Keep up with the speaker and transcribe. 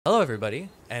Hello, everybody,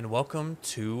 and welcome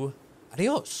to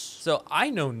Adios. So I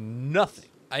know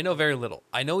nothing. I know very little.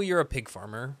 I know you're a pig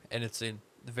farmer, and it's a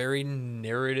very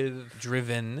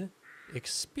narrative-driven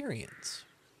experience.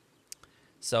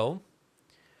 So,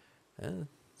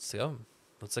 let's go.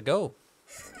 Let's go.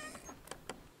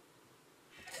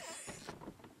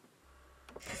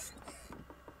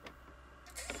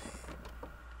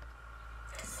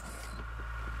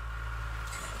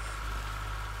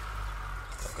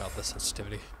 Oh God, the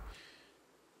sensitivity.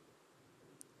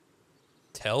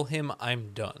 Tell him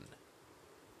I'm done.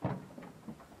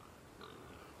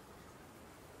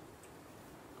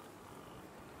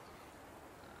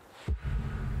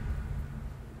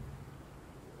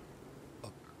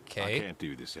 Okay. I can't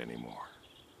do this anymore.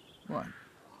 What?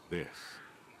 This.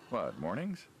 What,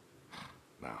 mornings?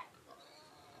 No.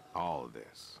 All of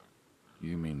this.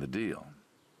 You mean the deal?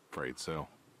 Afraid so.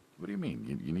 What do you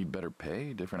mean? You need better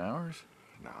pay, different hours?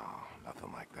 No,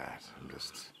 nothing like that. I'm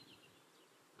just,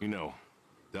 you know,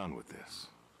 done with this.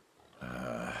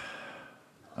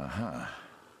 Uh-huh.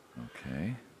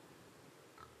 Okay.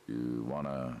 You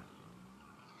wanna...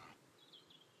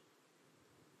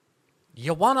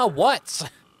 You wanna what?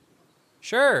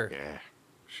 Sure. Yeah,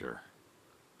 sure.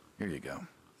 Here you go.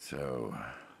 So,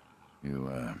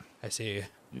 I see.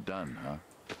 you're done, huh?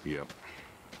 Yep.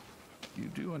 You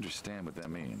do understand what that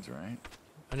means, right?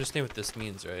 Understand what this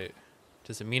means, right?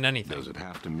 Does it mean anything? Does it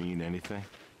have to mean anything?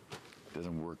 It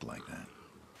doesn't work like that.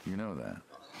 You know that.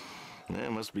 I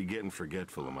must be getting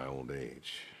forgetful in my old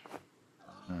age.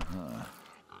 Uh-huh.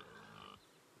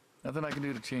 Nothing I can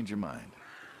do to change your mind.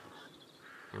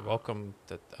 You're welcome.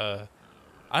 That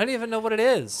I don't even know what it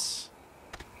is.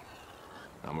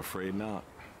 I'm afraid not.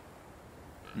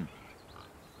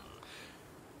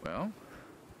 Well,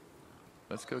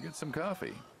 let's go get some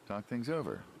coffee. Talk things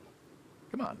over.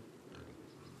 Come on.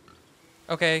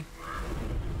 Okay.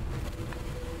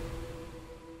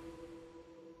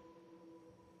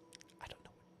 I don't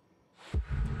know.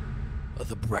 Oh,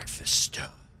 the breakfast.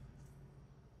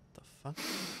 The fuck?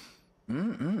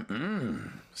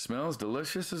 Smells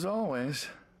delicious as always.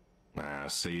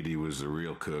 Sadie was the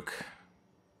real cook.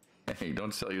 Hey,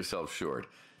 don't sell yourself short.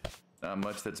 Not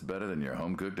much that's better than your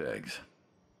home-cooked eggs.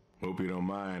 Hope you don't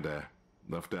mind. I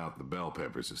left out the bell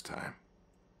peppers this time.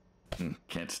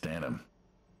 Can't stand them.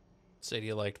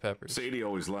 Sadie liked peppers. Sadie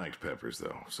always liked peppers,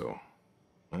 though, so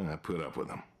I put up with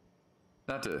them.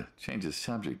 Not to change the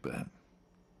subject, but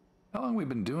how long we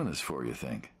been doing this for, you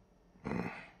think?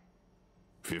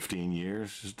 15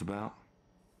 years, just about.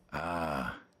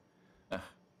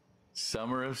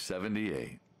 Summer of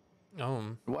 '78.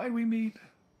 Oh, Why'd we meet?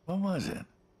 What was it?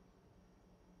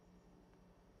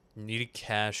 needed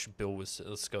cash. Bill was,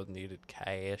 let's go, needed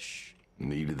cash.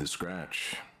 Needed the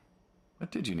scratch.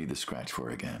 What did you need the scratch for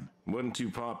again? Wasn't too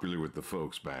popular with the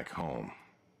folks back home.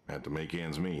 Had to make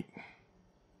ends meet.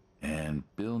 And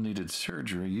Bill needed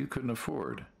surgery you couldn't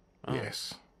afford. Oh.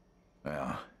 Yes.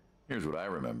 Well, here's what I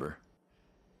remember.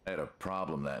 I had a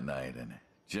problem that night, and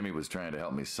Jimmy was trying to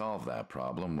help me solve that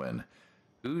problem when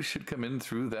who should come in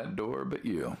through that door but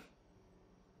you?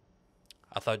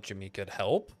 I thought Jimmy could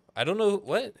help. I don't know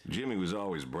what. Jimmy was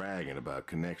always bragging about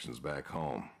connections back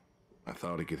home. I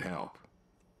thought he could help.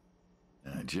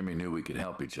 Jimmy knew we could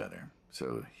help each other,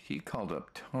 so he called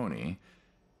up Tony.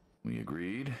 We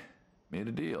agreed, made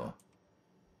a deal.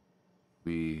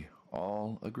 We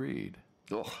all agreed.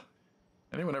 Ugh.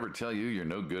 Anyone ever tell you you're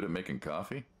no good at making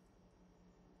coffee?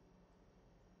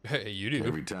 Hey, you do.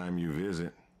 Every time you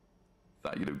visit.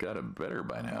 Thought you'd have got it better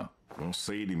by now. Well,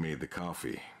 Sadie made the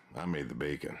coffee. I made the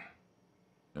bacon.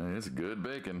 It's good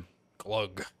bacon.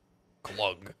 Glug.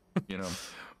 Glug. You know,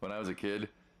 when I was a kid,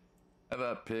 I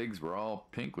thought pigs were all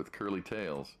pink with curly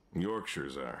tails.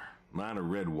 Yorkshires are. Mine are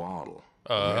red wattle.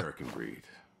 American breed.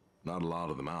 Not a lot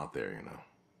of them out there, you know.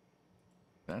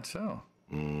 That's so.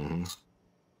 Mm-hmm.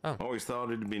 Oh. Always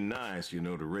thought it'd be nice, you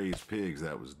know, to raise pigs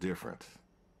that was different.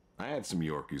 I had some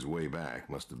Yorkies way back.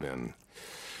 Must have been,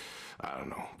 I don't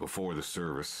know, before the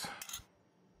service.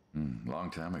 Long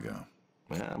time ago.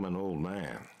 Yeah, I'm an old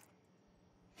man.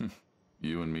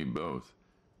 You and me both.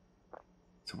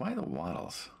 So why the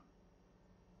Waddles?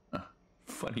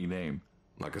 Funny name.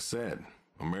 Like I said,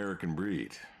 American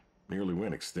breed. Nearly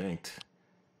went extinct.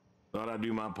 Thought I'd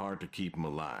do my part to keep them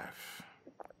alive.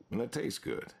 And that tastes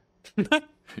good.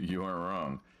 You aren't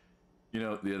wrong. You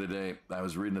know, the other day, I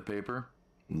was reading the paper.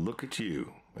 Look at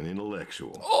you, an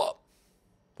intellectual. Oh!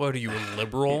 What are you, a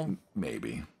liberal?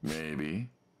 Maybe.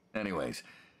 Anyways,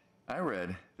 I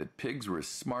read that pigs were as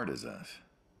smart as us.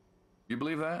 You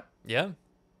believe that? Yeah.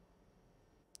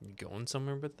 You going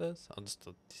somewhere with this? I'll just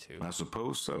do two. I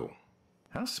suppose so.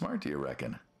 How smart do you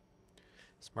reckon?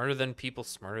 Smarter than people,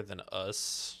 smarter than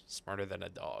us, smarter than a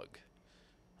dog.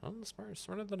 Oh,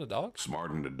 smarter than a dog?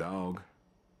 Smarter than a dog?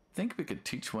 Think we could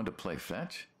teach one to play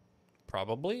fetch?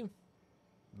 Probably.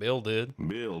 Bill did.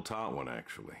 Bill taught one,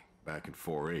 actually, back in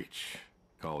 4-H.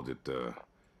 Called it,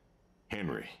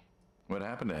 Henry. What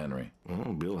happened to Henry?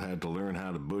 Well, Bill had to learn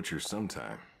how to butcher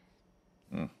sometime.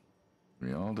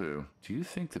 We all do. Do you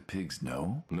think the pigs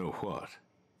know? Know what?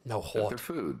 No, That what? their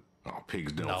food. Oh,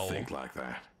 pigs don't No. think like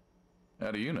that. How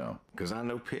do you know? 'Cause I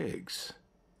know pigs.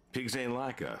 Pigs ain't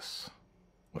like us.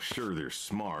 Well, sure, they're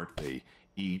smart. They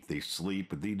eat, they sleep,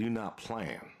 but they do not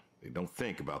plan. They don't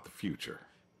think about the future.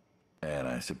 And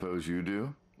I suppose you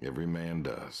do? Every man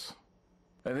does.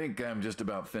 I think I'm just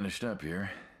about finished up here.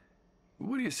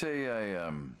 What do you say I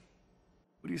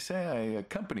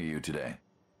accompany you today?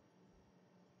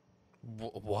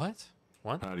 What?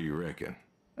 What? How do you reckon?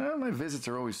 Well, my visits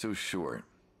are always so short.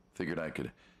 Figured I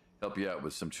could help you out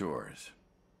with some chores.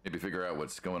 Maybe figure out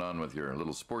what's going on with your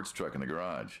little sports truck in the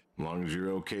garage. As long as you're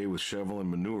okay with shoveling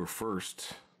manure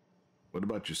first. What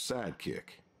about your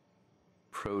sidekick?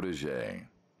 Protege.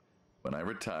 When I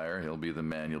retire, he'll be the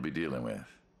man you'll be dealing with.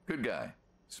 Good guy.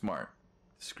 Smart.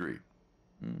 Discreet.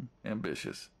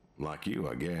 Ambitious. Like you,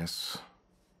 I guess.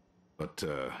 But,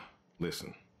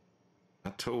 listen. I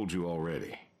told you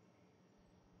already.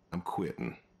 I'm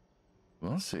quitting.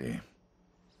 We'll see.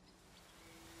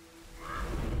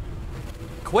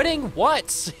 Quitting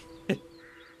what?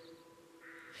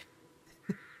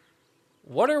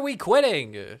 What are we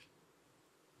quitting?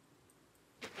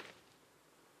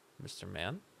 Mr.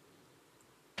 Man?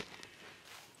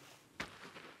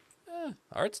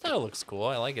 Art style looks cool.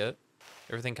 I like it.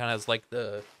 Everything kind of has like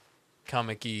the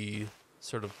comic-y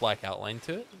sort of black outline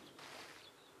to it.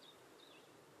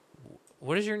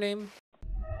 What is your name?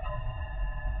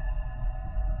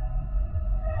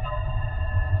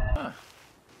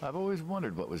 I've always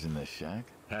wondered what was in this shack.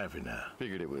 Have you now?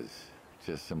 Figured it was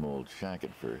just some old shack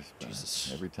at first, but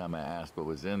Jesus. every time I asked what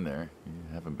was in there, you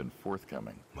haven't been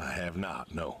forthcoming. I have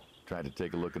not, no. Tried to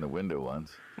take a look in the window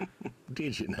once.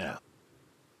 Did you now?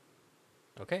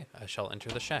 Okay, I shall enter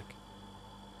the shack.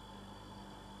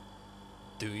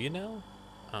 Do you know?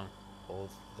 Oh, pull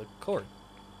the cord.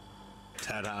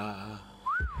 Ta-da!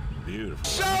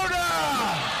 Beautiful.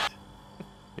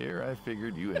 Here I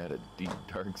figured you had a deep,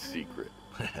 dark secret.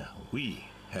 We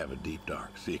have a deep,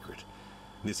 dark secret.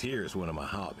 This here is one of my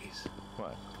hobbies.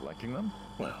 What, collecting them?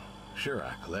 Well, sure,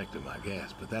 I collect them, I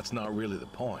guess, but that's not really the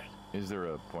point. Is there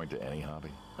a point to any hobby?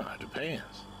 It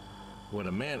depends. What I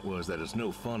meant was that it's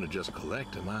no fun to just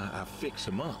collect them. I fix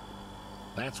them up.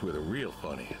 That's where the real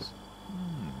fun is.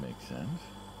 Makes sense.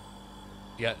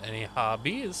 You got any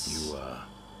hobbies?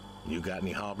 You got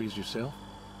any hobbies yourself?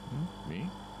 Me?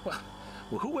 Well,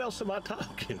 who else am I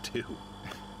talking to?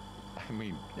 I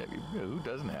mean, who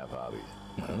doesn't have hobbies?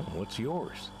 Well, what's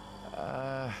yours?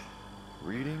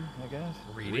 Reading, I guess?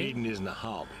 Reading isn't a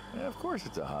hobby. Yeah, of course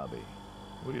it's a hobby.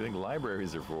 What do you think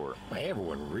libraries are for?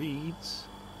 Everyone reads.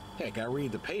 Heck, I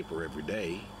read the paper every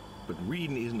day, but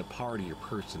reading isn't a part of your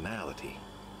personality.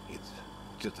 It's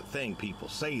just a thing people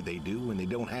say they do when they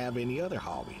don't have any other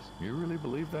hobbies. You really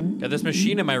believe that? Yeah, this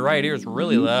machine in my right ear is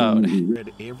really loud.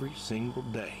 Read every single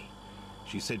day.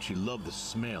 She said she loved the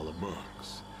smell of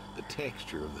books, the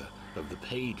texture of the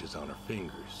pages on her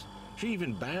fingers. She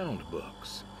even bound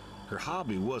books. Her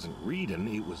hobby wasn't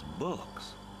reading, it was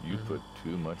books. You put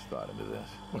too much thought into this.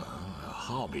 Well, a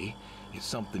hobby is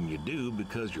something you do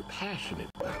because you're passionate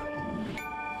about it.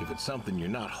 If it's something you're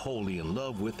not wholly in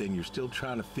love with, then you're still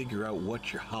trying to figure out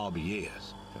what your hobby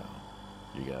is. So,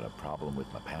 you got a problem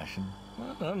with my passion?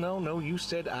 Well, no, you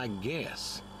said I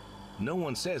guess. No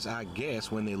one says I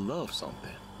guess when they love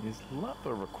something. Is love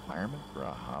a requirement for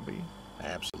a hobby?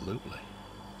 Absolutely.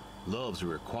 Love's a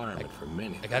requirement for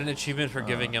many. I got an achievement for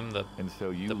giving him the... And so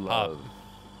you The pop. love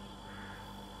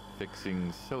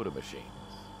fixing soda machines.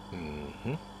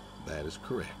 Mm-hmm. That is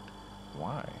correct.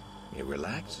 Why? It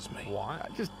relaxes me. Why?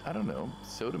 I don't know,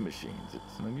 soda machines.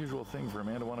 It's an unusual thing for a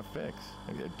man to want to fix.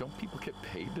 Don't people get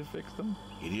paid to fix them?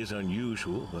 It is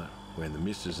unusual, but when the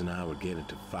missus and I would get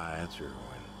into fights or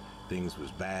when things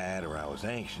was bad or I was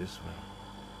anxious, well,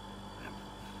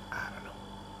 I don't know.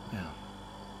 Now,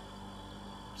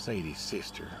 Sadie's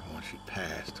sister, once she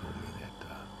passed, told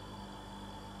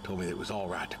me that it was all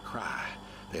right to cry,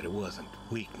 that it wasn't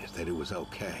weakness, that it was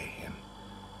okay. And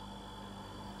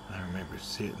I remember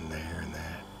sitting there in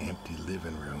that empty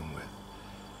living room with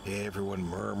everyone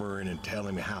murmuring and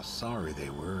telling me how sorry they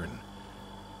were, and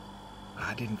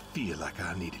I didn't feel like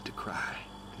I needed to cry.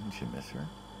 Didn't you miss her?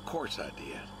 Of course I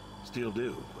did. Still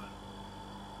do, but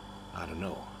I don't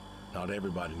know. Not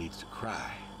everybody needs to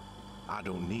cry. I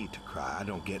don't need to cry. I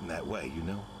don't get in that way, you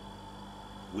know?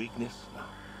 Weakness? No.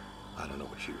 I don't know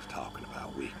what she was talking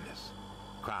about, weakness.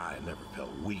 Crying never felt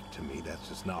weak to me. That's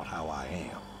just not how I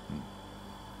am.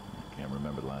 I can't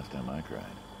remember the last time I cried.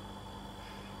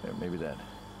 Maybe that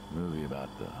movie about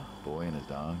the boy and his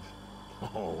dogs.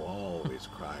 Oh, always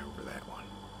cry over that one.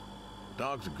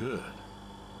 Dogs are good.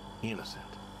 Innocent.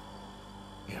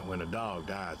 Yeah, when a dog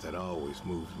dies, that always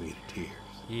moves me to tears.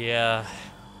 Yeah,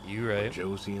 you right.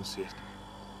 Josie insisted.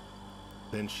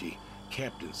 Then she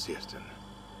kept insisting.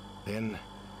 Then,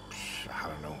 I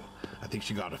don't know. I think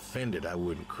she got offended I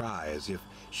wouldn't cry, as if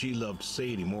she loved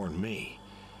Sadie more than me.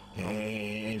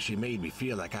 And she made me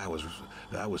feel like I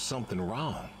was something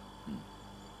wrong.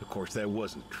 Of course, that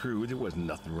wasn't true. There wasn't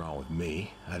nothing wrong with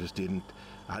me. I just didn't,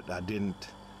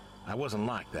 I wasn't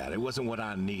like that. It wasn't what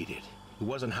I needed. It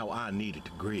wasn't how I needed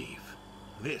to grieve.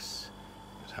 This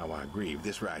is how I grieve,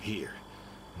 this right here.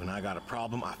 When I got a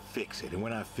problem, I fix it. And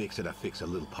when I fix it, I fix a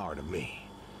little part of me.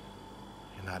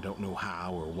 And I don't know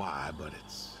how or why, but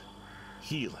it's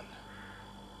healing.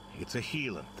 It's a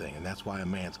healing thing, and that's why a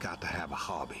man's got to have a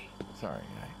hobby. Sorry,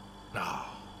 No,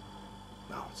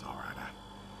 it's all right.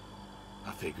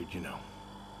 I figured, you know.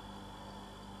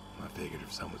 I figured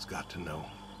if someone's got to know,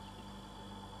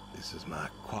 this is my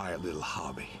quiet little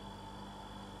hobby.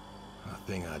 A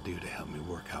thing I do to help me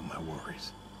work out my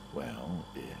worries. Well,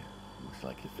 yeah, looks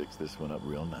like you fixed this one up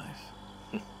real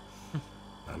nice.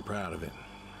 I'm proud of it.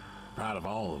 Proud of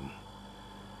all of them.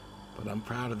 But I'm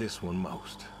proud of this one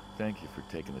most. Thank you for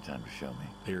taking the time to show me.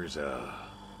 There's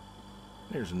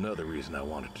another reason I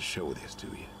wanted to show this to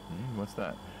you. What's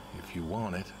that? If you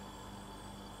want it,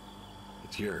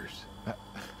 it's yours.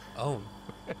 Oh.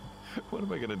 What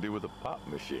am I gonna do with a pop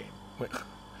machine? Well,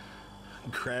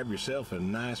 grab yourself a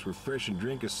nice, refreshing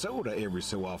drink of soda every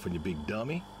so often, you big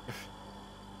dummy.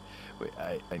 Wait,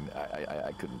 I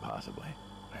couldn't possibly.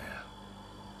 Yeah.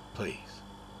 Please.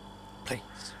 Please.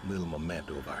 A little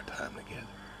memento of our time together.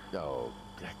 Oh,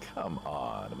 come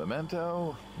on, a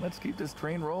memento. Let's keep this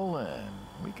train rolling.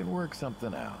 We can work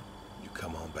something out. You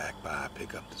come on back by,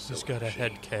 pick up the soda He's got a machine.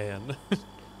 head can. Get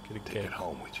a Take can. it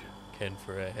home with you. Can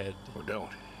for a head. Or don't.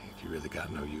 If you really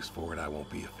got no use for it, I won't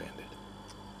be offended.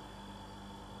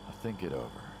 I'll think it over.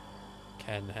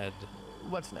 Can head.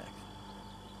 What's next?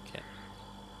 Can.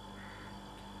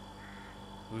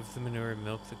 Move the manure,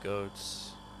 milk the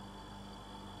goats.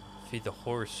 Feed the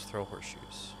horse, throw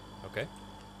horseshoes. Okay.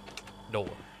 Door.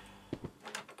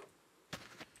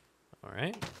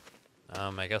 Alright.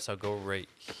 I guess I'll go right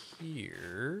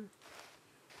here.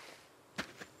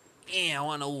 Yeah, I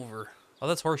want over. Oh,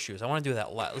 that's horseshoes. I want to do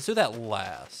that last. Let's do that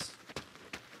last.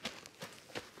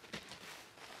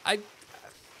 I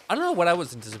don't know what I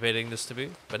was anticipating this to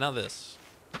be, but now this.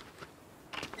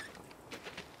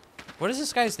 What is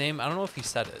this guy's name? I don't know if he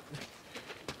said it.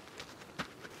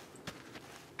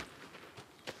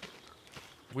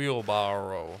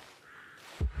 Wheelbarrow.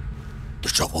 The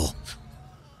shovel.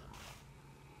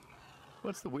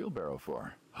 What's the wheelbarrow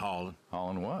for? Hauling.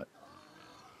 Hauling what?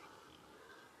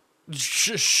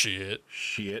 Shit.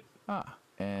 Shit. Ah,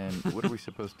 and what are we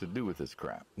supposed to do with this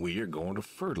crap? We are going to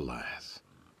fertilize.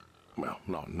 Well,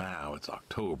 not now, it's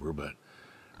October, but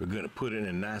we're going to put it in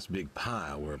a nice big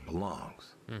pile where it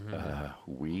belongs.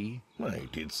 We? Well, you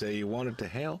did say you wanted to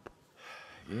help.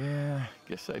 Yeah,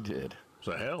 guess I did.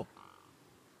 So help.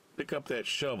 Pick up that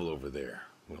shovel over there.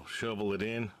 We'll shovel it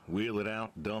in, wheel it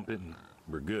out, dump it, and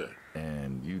we're good.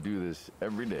 And you do this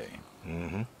every day.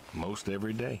 Mm-hmm. Most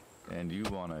every day. And you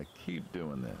want to keep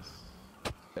doing this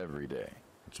every day.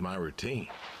 It's my routine.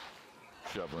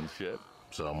 Shoveling shit.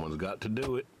 Someone's got to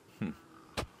do it.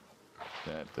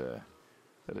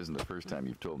 That isn't the first time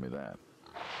you've told me that.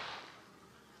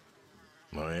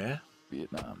 Oh, yeah?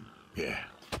 Vietnam. Yeah.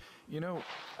 You know,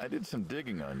 I did some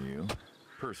digging on you.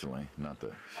 Personally, not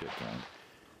the shit kind.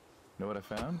 Know what I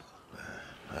found?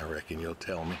 I reckon you'll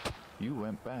tell me. You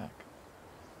went back.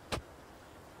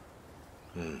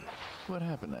 What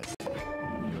happened that day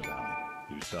in the valley?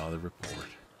 You saw the report.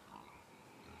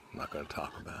 I'm not going to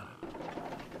talk about it.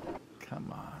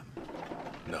 Come on.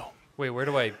 No. Wait, where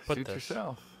do I put Suit this?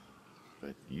 yourself.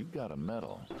 But you got a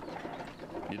medal.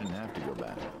 You didn't have to go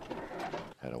back.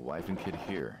 Had a wife and kid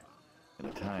here. In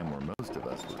a time where most of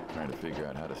us were trying to figure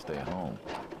out how to stay home.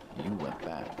 You went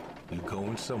back. You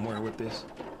going somewhere with this?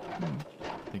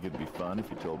 Think it'd be fun if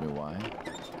you told me why?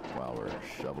 While we're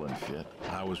shoveling shit?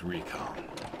 I was recon.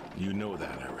 You know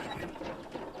that, I reckon.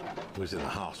 Was in the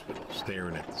hospital,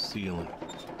 staring at the ceiling,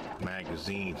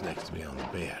 magazines next to me on the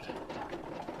bed.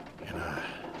 And I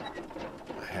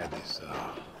had this,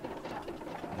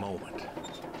 moment.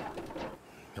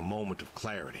 A moment of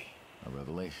clarity. A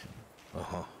revelation.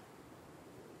 Uh-huh.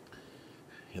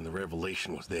 And the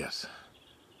revelation was this.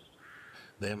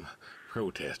 Them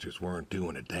protesters weren't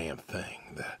doing a damn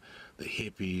thing. The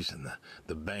hippies and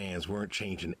the bands weren't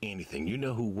changing anything. You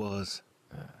know who was?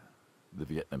 The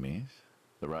Vietnamese?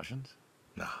 The Russians?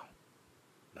 No.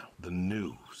 No, the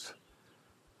news.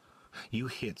 You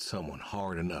hit someone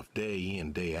hard enough day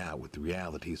in, day out with the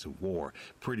realities of war,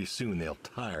 pretty soon they'll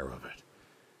tire of it.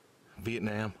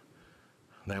 Vietnam,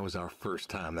 that was our first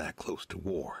time that close to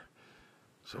war.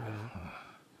 So,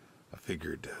 I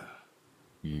figured,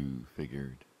 You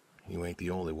figured? you ain't the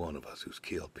only one of us who's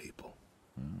killed people.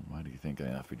 Why do you think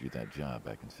I offered you that job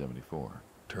back in '74?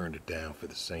 Turned it down for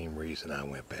the same reason I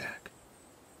went back.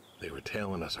 They were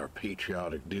telling us our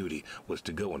patriotic duty was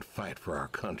to go and fight for our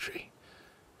country.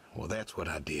 Well, that's what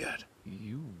I did.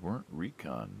 You weren't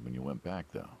recon when you went back,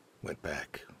 though. Went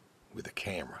back with a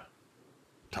camera.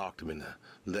 Talked them into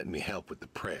letting me help with the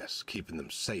press, keeping them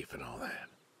safe and all that.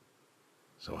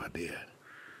 So I did.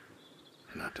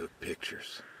 And I took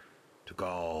pictures. Took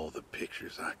all the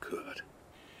pictures I could.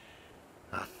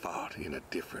 I fought in a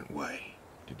different way.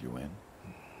 Did you win?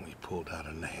 We pulled out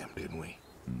of Nam, didn't we?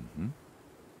 Mm-hmm.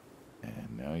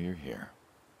 And now you're here.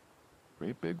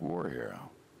 Great big war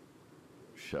hero.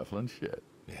 Shuffling shit.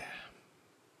 Yeah.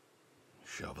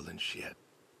 Shoveling shit.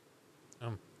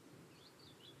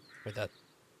 Wait, that...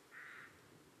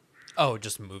 Oh,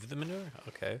 just move the manure?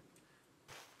 Okay.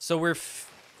 So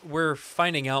we're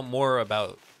finding out more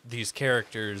about these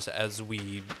characters as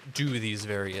we do these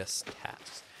various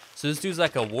tasks. So this dude's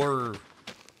like a war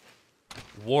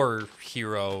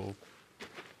hero,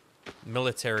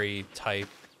 military type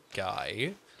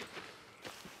guy.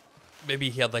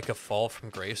 Maybe he had like a fall from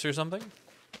grace or something.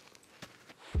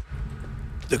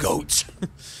 The goats.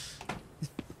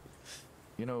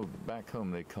 You know, back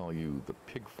home they call you the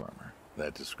pig farmer.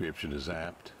 That description is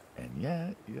apt. And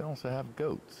yet, you also have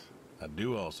goats. I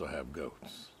do also have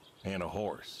goats. And a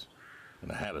horse.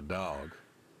 And I had a dog.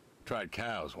 Tried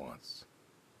cows once.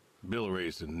 Bill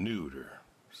raised a newt or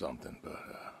something, but,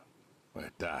 well,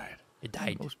 it died. It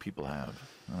died. Most people have,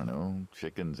 I don't know,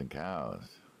 chickens and cows.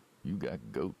 You got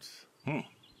goats.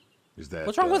 Is that...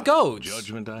 What's wrong with goats?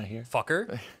 Judgment, I hear?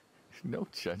 Fucker. No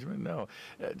judgment, no.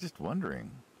 Just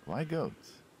wondering, why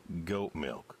goats? Goat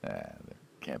milk. There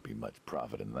can't be much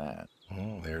profit in that.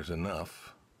 Well, there's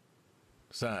enough.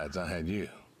 Besides, I had you.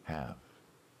 Have.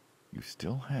 You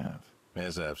still have.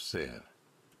 As I've said,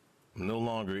 I'm no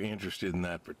longer interested in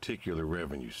that particular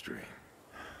revenue stream.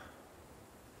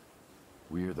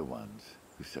 We're the ones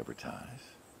who sever ties.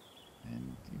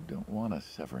 And you don't want us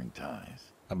severing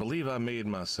ties. I believe I made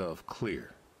myself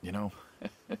clear. You know,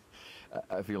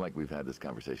 I feel like we've had this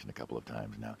conversation a couple of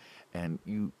times now, and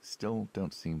you still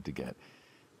don't seem to get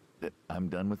that I'm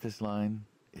done with this line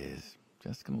is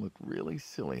just gonna look really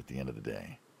silly at the end of the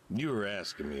day. You were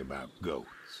asking me about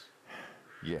goats.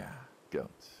 Yeah,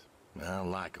 goats. I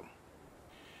like them.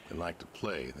 They like to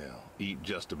play. They'll eat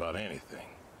just about anything.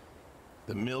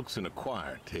 The milk's an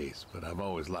acquired taste, but I've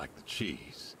always liked the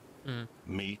cheese.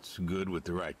 Meat's good with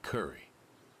the right curry.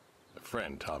 A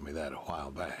friend taught me that a while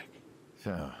back.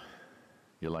 So,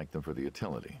 you like them for the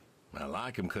utility? I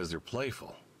like them because they're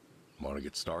playful. Want to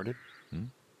get started?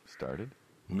 Started?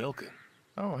 Milking.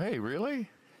 Oh, hey, really?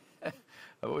 I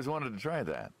always wanted to try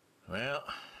that. Well,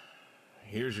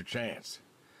 here's your chance.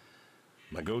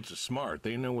 My goats are smart.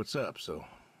 They know what's up, so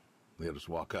they'll just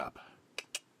walk up.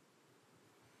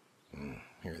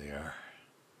 Here they are.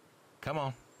 Come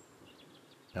on.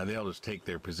 Now they'll just take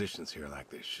their positions here like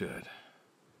they should.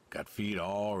 Got feed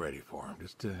all ready for them.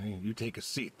 Just you take a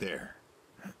seat there.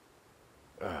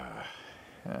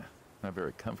 Not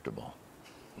very comfortable.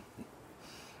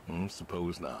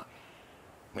 Suppose not.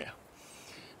 Well,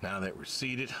 now that we're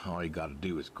seated, all you gotta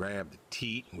do is grab the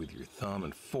teat with your thumb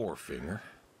and forefinger.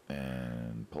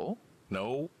 And pull?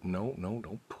 No,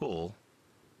 don't pull.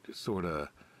 Just sort of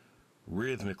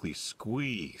rhythmically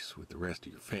squeeze with the rest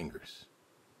of your fingers.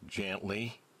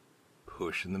 Gently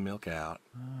pushing the milk out.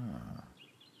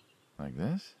 Like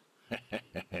this?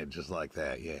 Just like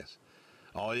that, yes.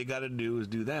 All you gotta do is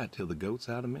do that till the goat's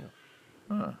out of milk.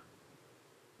 Huh.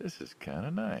 This is kind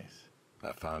of nice.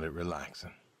 I found it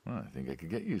relaxing. Well, I think I could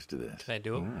get used to this. Can I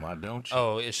do it? Why don't you?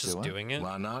 Oh, it's just what? doing it?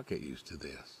 Why not get used to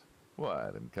this?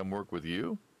 What, and come work with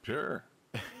you? Sure.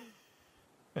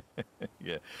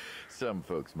 Yeah, some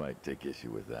folks might take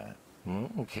issue with that.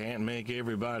 Well, can't make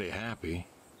everybody happy.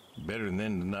 Better than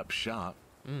ending up shot.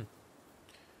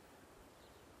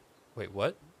 Wait,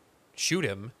 what? Shoot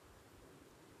him?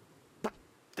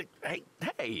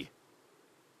 Hey!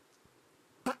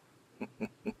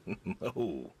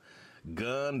 Oh,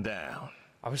 gun down.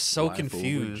 I was so Life over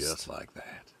confused. just like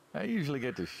that. I usually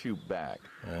get to shoot back.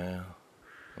 Well,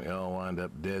 We all wind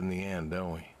up dead in the end,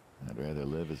 don't we? I'd rather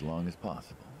live as long as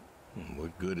possible.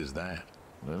 What good is that?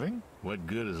 Living? What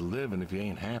good is living if you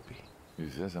ain't happy? Who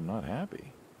says I'm not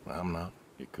happy? I'm not.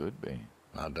 You could be.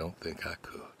 I don't think I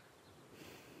could.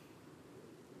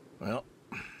 Well,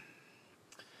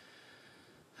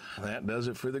 that does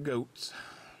it for the goats.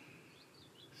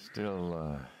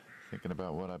 Still, thinking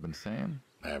about what I've been saying?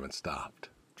 I haven't stopped.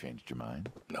 Changed your mind?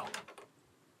 No.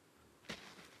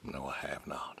 No, I have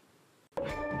not.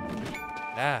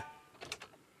 Ah.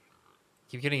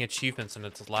 Keep getting achievements and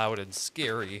it's loud and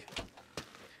scary.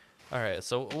 Alright,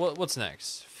 so what's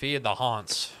next? Feed the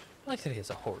Haunts. I like that he has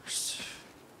a horse.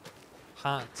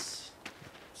 Haunts.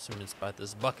 Assuming it's by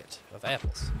this bucket of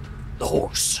apples. The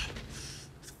horse.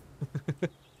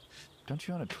 Don't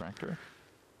you own a tractor?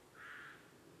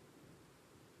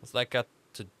 What's that got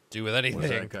to do with anything? What's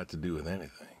that got to do with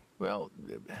anything? Well,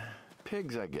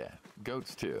 pigs I get.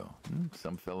 Goats too.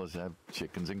 Some fellas have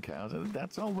chickens and cows.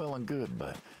 That's all well and good,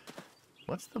 but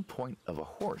what's the point of a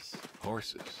horse?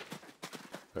 Horses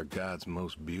are God's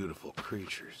most beautiful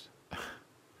creatures.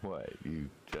 What, you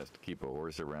just keep a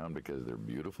horse around because they're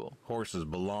beautiful? Horses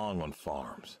belong on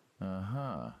farms.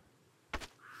 Uh-huh.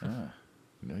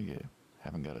 You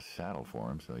haven't got a saddle for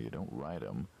him, so you don't ride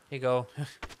him. Here you go.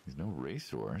 He's no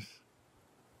racehorse.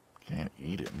 Can't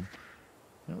eat him.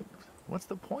 What's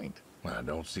the point? I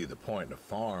don't see the point in a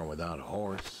farm without a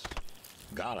horse.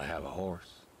 Gotta have a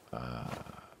horse.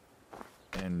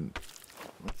 And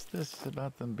what's this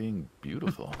about them being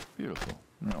beautiful? Beautiful.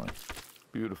 Really.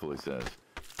 Beautiful, he says.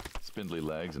 Spindly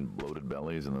legs and bloated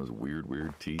bellies and those weird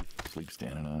teeth. Sleep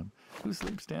standing up. Who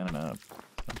sleeps standing up?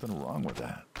 Something wrong with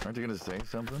that. Aren't you going to say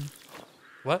something?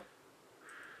 What?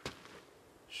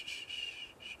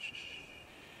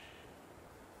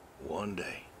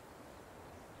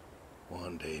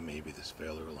 One day maybe this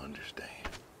fella will understand.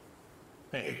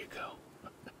 There you go.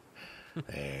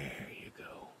 There you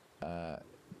go.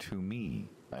 To me,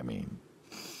 I mean.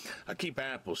 I keep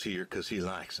apples here 'cause he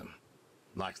likes them.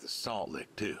 Likes the salt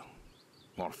lick too.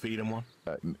 Want to feed him one?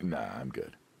 Nah, I'm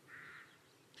good.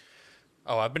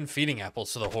 Oh, I've been feeding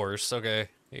apples to the horse. Okay,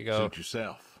 here you go. Suit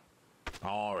yourself.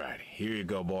 All righty, here you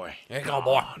go, boy. Here you go,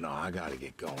 boy. No, I gotta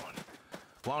get going.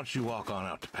 Why don't you walk on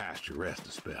out to pasture, rest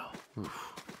a spell?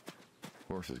 Oof.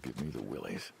 Horses give me the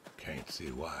willies. Can't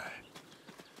see why.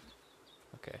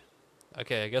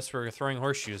 Okay, I guess we're throwing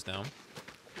horseshoes now.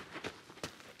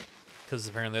 Because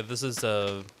apparently this is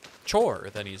a chore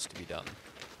that needs to be done.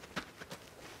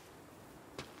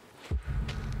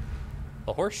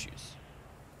 The horseshoes.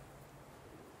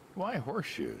 Why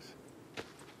horseshoes?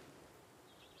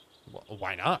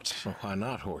 Why not? Well, why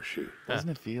not horseshoe? Doesn't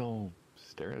it feel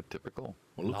stereotypical?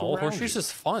 Well, look No, around horseshoes you.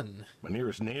 is fun. My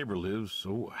nearest neighbor lives,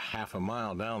 half a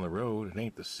mile down the road. It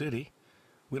ain't the city.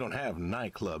 We don't have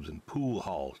nightclubs and pool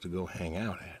halls to go hang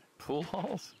out at. Pool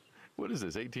halls? What is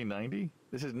this, 1890?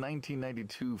 This is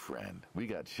 1992, friend. We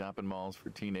got shopping malls for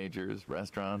teenagers,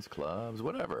 restaurants, clubs,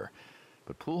 whatever.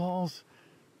 But pool halls?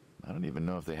 I don't even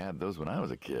know if they had those when I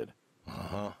was a kid.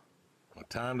 Uh-huh. Well,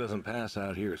 time doesn't pass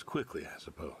out here as quickly, I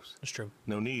suppose. That's true.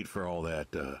 No need for all that,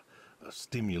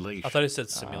 stimulation. I thought it said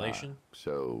simulation.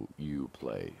 So you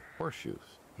play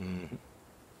horseshoes.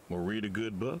 Or read a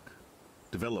good book.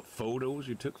 Develop photos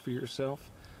you took for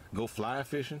yourself. Go fly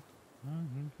fishing.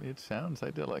 It sounds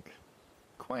idyllic.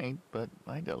 Quaint, but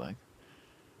idyllic.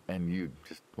 And you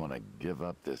just want to give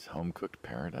up this home-cooked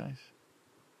paradise?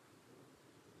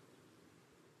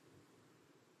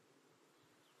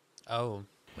 Oh.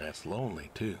 That's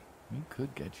lonely, too. We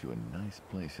could get you a nice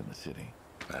place in the city.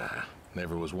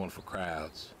 Never was one for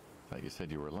crowds. Thought you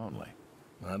said you were lonely.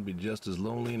 I'd be just as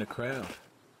lonely in a crowd.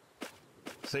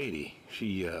 Sadie,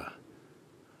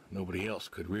 nobody else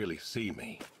could really see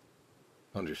me.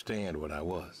 Understand what I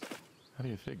was. How do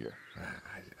you figure?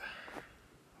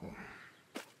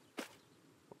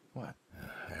 What?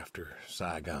 After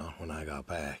Saigon, when I got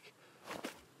back,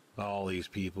 all these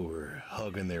people were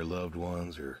hugging their loved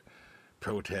ones or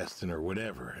protesting or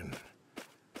whatever, and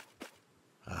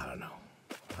I don't know.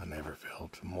 I never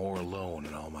felt more alone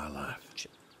in all my life.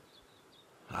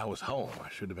 I was home. I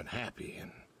should have been happy,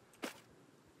 and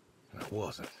I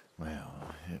wasn't. Well,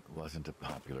 it wasn't a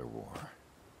popular war.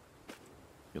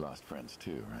 You lost friends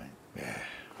too, right? Yeah,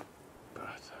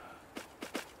 but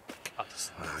God,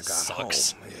 this I got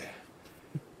sucks. home.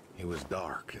 Yeah, it was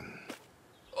dark, and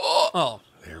Oh.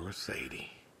 there was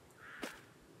Sadie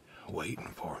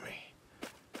waiting for me.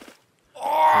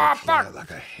 Oh, fuck.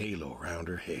 Like a halo around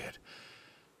her head.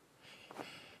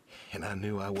 And I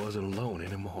knew I wasn't alone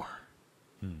anymore.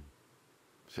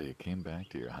 So you came back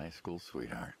to your high school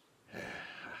sweetheart.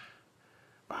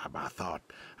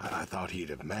 I thought he'd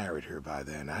have married her by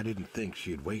then. I didn't think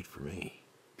she'd wait for me.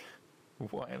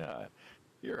 Why not?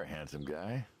 You're a handsome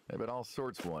guy. I bet all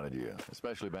sorts wanted you,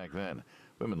 especially back then.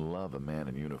 Women love a man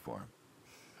in uniform.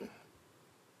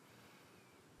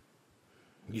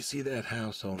 You see that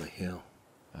house on the hill?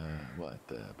 What,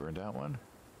 the burned out one?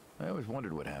 I always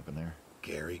wondered what happened there.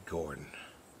 Gary Gordon,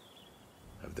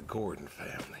 of the Gordon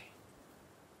family.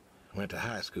 Went to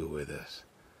high school with us.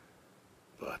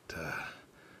 But,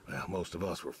 well, most of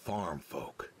us were farm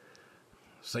folk.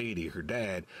 Sadie, her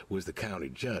dad, was the county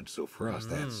judge, so for us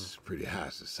that's pretty high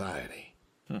society.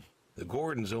 The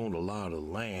Gordons owned a lot of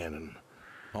land, and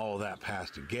all that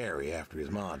passed to Gary after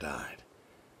his ma died.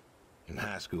 In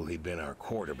high school, he'd been our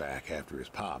quarterback after his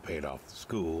pa paid off the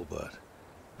school, but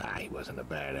he wasn't a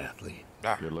bad athlete.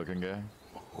 Good-looking guy?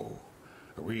 Oh,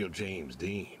 a real James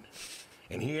Dean.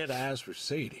 And he had eyes for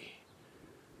Sadie.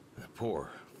 The poor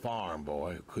farm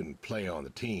boy who couldn't play on the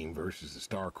team versus the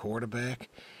star quarterback.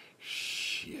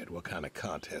 Shit, what kind of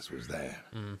contest was that?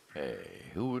 Hey,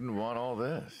 who wouldn't want all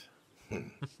this?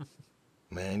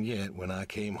 Man, yet when I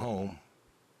came home,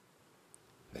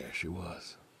 there she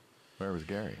was. Where was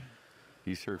Gary?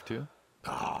 He surfed too?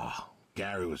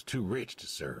 Gary was too rich to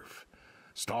surf.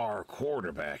 Star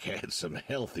quarterback had some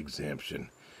health exemption.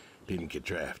 Didn't get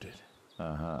drafted.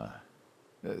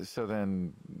 So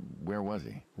then, where was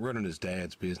he? Running his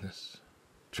dad's business.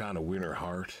 Trying to win her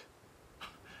heart.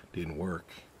 Didn't work.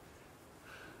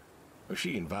 Well,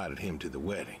 she invited him to the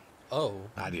wedding. Oh.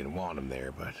 I didn't want him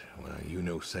there, but, well, you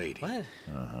know Sadie. What?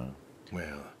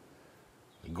 Well,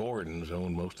 the Gordons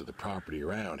own most of the property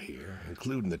around here,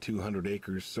 including the 200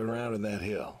 acres surrounding that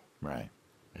hill. Right.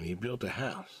 And he built a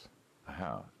house. A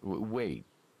house? Wait,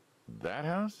 that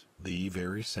house? The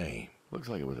very same. Looks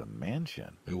like it was a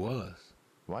mansion. It was.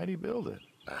 Why'd he build it?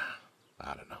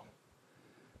 I don't know.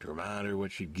 To remind her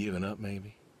what she'd given up,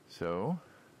 maybe? So,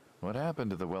 what happened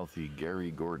to the wealthy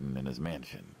Gary Gordon in his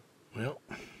mansion? Well,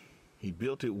 he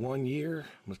built it one year,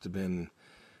 must have been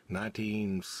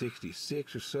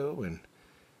 1966 or so, and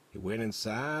he went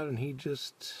inside and he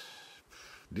just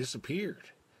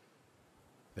disappeared.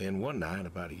 Then one night,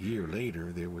 about a year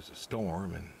later, there was a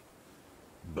storm and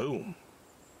boom,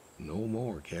 no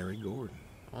more Gary Gordon.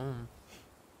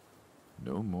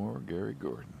 No more Gary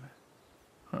Gordon.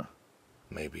 Huh.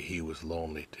 Maybe he was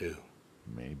lonely too.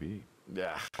 Maybe.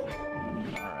 Yeah. All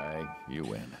right, you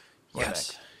win. What Yes.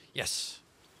 next? Yes.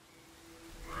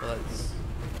 Let's.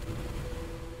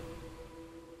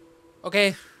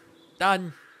 Okay.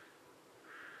 Done.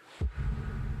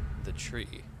 The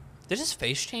tree. Did his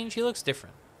face change? He looks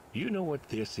different. You know what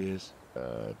this is?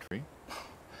 Tree?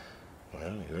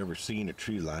 Well, you ever seen a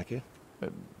tree like it?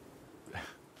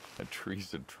 A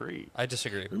tree's a tree. I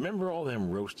disagree. Remember all them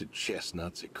roasted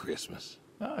chestnuts at Christmas?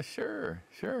 Oh, sure.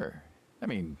 I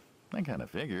mean, I kind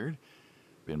of figured.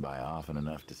 Been by often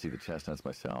enough to see the chestnuts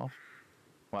myself.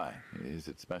 Why? Is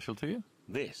it special to you?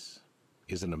 This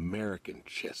is an American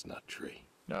chestnut tree.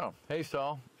 No. Hey,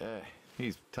 Saul.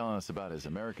 He's telling us about his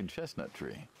American chestnut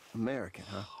tree. American,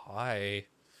 huh? Hi.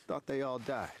 Thought they all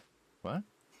died. What?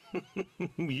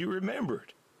 You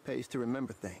remembered. Pays to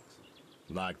remember things.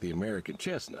 Like the American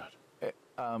chestnut.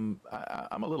 I'm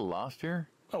a little lost here.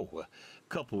 Oh, a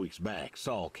couple weeks back,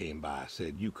 Saul came by,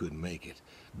 said you couldn't make it.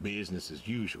 Business as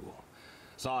usual.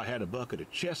 Saw I had a bucket of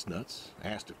chestnuts,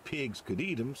 asked if pigs could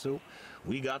eat them, so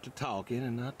we got to talking,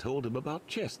 and I told him about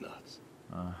chestnuts.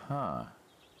 Uh-huh.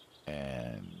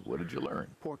 And what did you learn?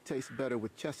 Pork tastes better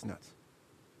with chestnuts.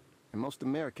 And most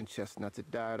American chestnuts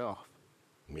had died off.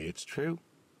 It's true.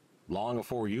 Long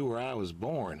before you or I was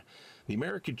born, the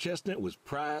American chestnut was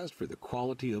prized for the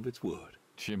quality of its wood.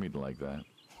 Jimmy'd like that.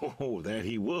 Oh, that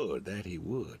he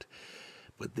would.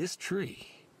 But this tree,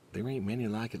 there ain't many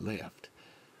like it left.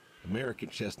 American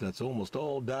chestnuts almost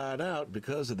all died out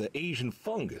because of the Asian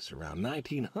fungus around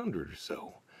 1900 or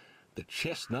so. The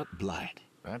chestnut blight.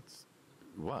 That's,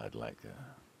 what, like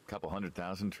a couple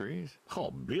 100,000 trees?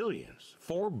 Oh, billions.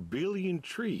 4 billion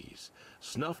trees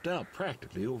snuffed out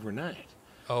practically overnight.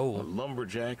 Oh.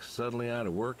 Lumberjacks suddenly out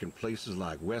of work in places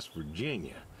like West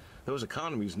Virginia. Those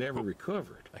economies never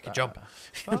recovered. I can jump.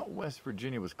 Thought West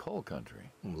Virginia was coal country.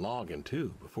 Logging,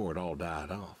 too, before it all died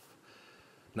off.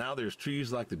 Now there's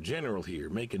trees like the General here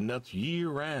making nuts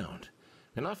year-round.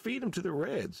 And I feed them to the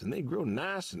Reds, and they grow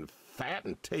nice and fat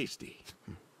and tasty.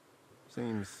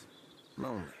 Seems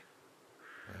lonely.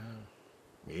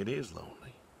 It is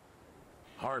lonely.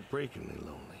 Heartbreakingly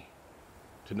lonely.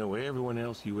 To know everyone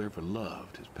else you ever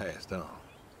loved has passed on.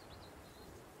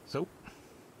 So,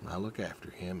 I look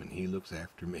after him, and he looks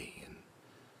after me, and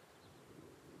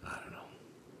I don't know.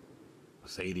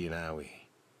 Sadie and I,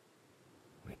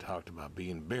 We talked about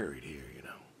being buried here, you know.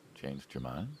 Changed your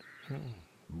mind?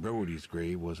 Brody's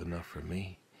grave was enough for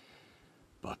me.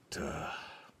 But, I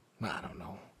don't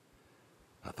know.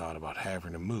 I thought about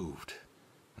having him moved.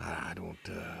 I don't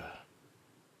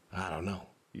know.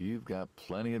 You've got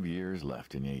plenty of years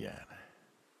left in you yet.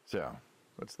 So,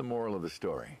 what's the moral of the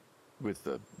story? With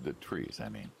the trees, I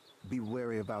mean. Be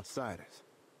wary of outsiders.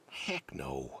 Heck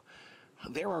no.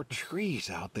 There are trees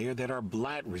out there that are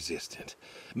blight resistant.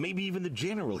 Maybe even the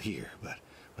general here, but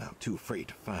I'm too afraid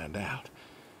to find out.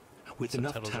 With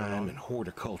enough Subtitles are time wrong. and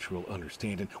horticultural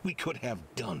understanding, we could have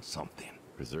done something.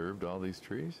 Preserved all these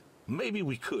trees? Maybe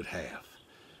we could have.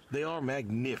 They are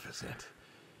magnificent.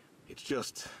 It's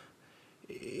just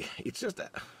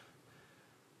that...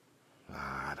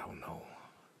 I don't know.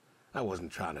 I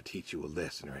wasn't trying to teach you a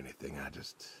lesson or anything.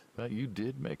 But you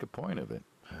did make a point of it.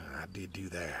 I did do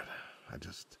that.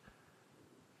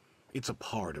 It's a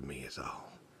part of me is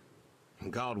all.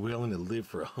 And God willing to live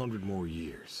for 100 more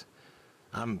years.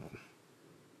 I don't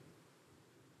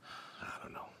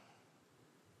know.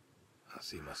 I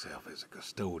see myself as a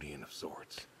custodian of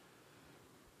sorts.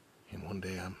 And one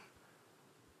day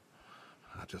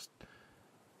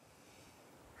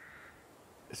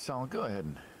Saul, go ahead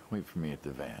and wait for me at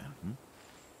the van.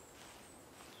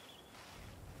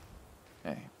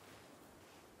 Hey.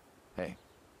 Hey.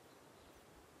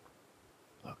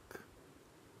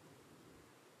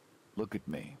 Look at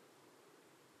me.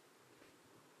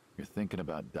 You're thinking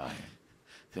about dying.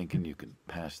 Thinking you can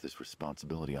pass this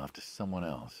responsibility off to someone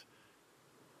else.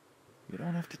 You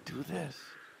don't have to do this.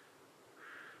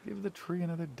 Give the tree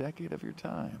another decade of your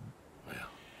time. well,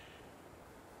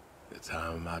 the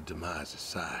time of my demise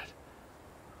aside,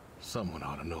 someone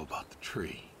ought to know about the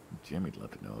tree. Jimmy'd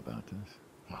love to know about this.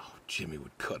 Oh, Jimmy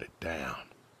would cut it down.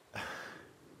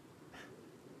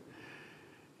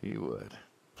 He would.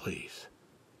 Please.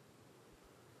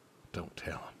 Don't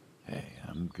tell him. Hey,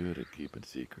 I'm good at keeping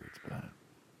secrets, but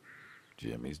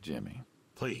Jimmy's Jimmy.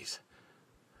 Please.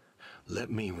 Let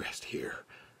me rest here.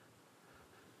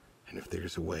 And if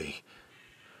there's a way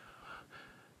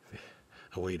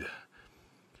to...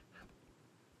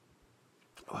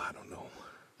 Oh, I don't know.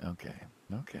 Okay.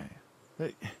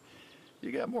 Hey,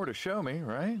 you got more to show me,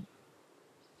 right?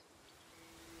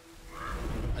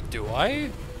 Do I?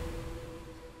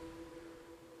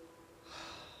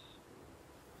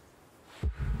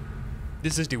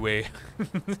 This is the way.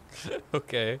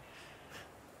 Okay.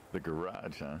 The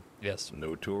garage, huh? Yes.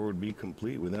 No tour would be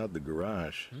complete without the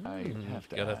garage. I have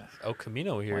to Got a ask. El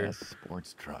Camino Why here. a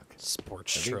sports truck?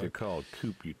 Sports I think they're truck. called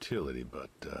coupe utility, but,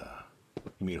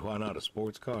 you mean why not a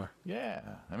sports car? Yeah,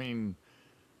 I mean,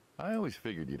 I always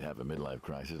figured you'd have a midlife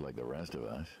crisis like the rest of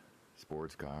us.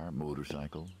 Sports car,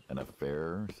 motorcycle, an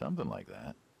affair, something like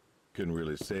that. Couldn't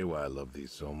really say why I love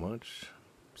these so much.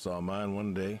 Saw mine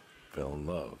one day, fell in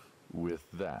love. With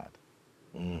that,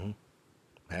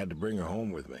 Had to bring her home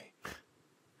with me.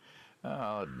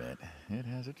 I'll admit, it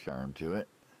has a charm to it.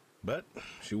 But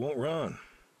she won't run.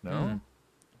 No?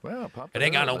 Well, pop It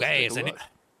ain't got no let's take a gas in it. look.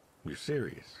 You're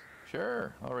serious?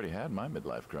 Sure, already had my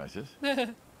midlife crisis.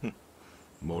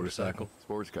 Motorcycle?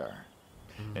 Sports car.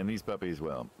 And these puppies,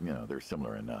 well, you know, they're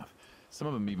similar enough. Some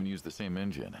of them even use the same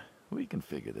engine. We can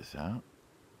figure this out.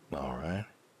 All right.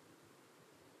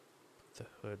 The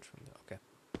hood from the... Okay.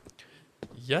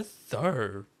 Yes,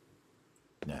 sir.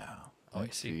 Now, Oh, I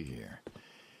let's see. see here.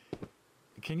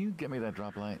 Can you get me that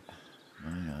drop light?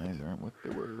 My eyes aren't what they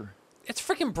were. It's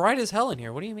freaking bright as hell in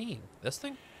here. What do you mean? This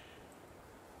thing?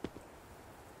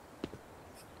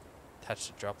 Attach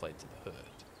the drop light to the hood.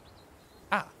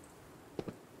 Ah.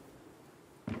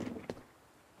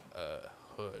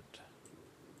 Hood.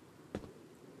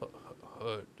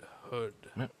 Hood.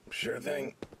 Sure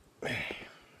thing.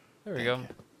 There we go.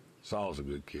 Saul's a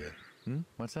good kid.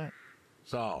 What's that?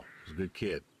 Saul was a good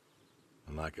kid.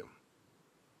 I like him.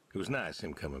 It was nice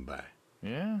him coming by.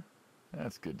 Yeah?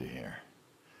 That's good to hear.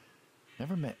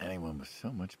 Never met anyone with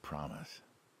so much promise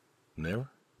Never?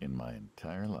 in my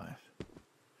entire life.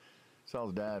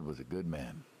 Saul's dad was a good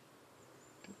man.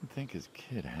 Didn't think his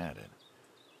kid had it.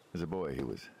 As a boy, he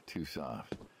was too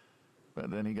soft. But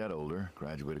then he got older,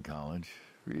 graduated college,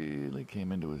 really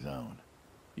came into his own.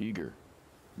 Eager,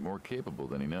 more capable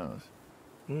than he knows.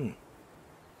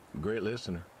 Great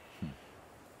listener.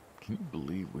 Can you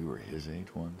believe we were his age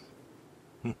once?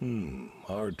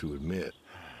 Hard to admit.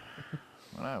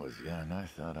 When I was young, I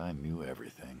thought I knew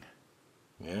everything.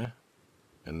 Yeah?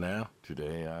 And now?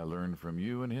 Today, I learned from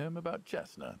you and him about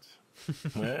chestnuts.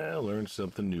 Well, learn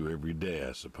something new every day,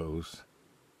 I suppose.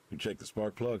 You check the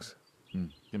spark plugs?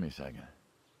 Give me a second.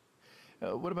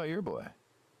 What about your boy?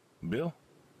 Bill?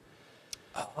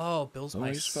 Oh, Bill's Oh, my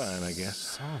he's fine, I guess.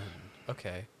 son.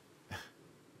 Okay.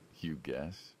 You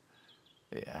guess.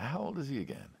 Yeah, how old is he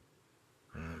again?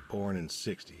 Born in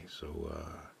 60, so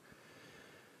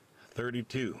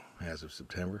 32 as of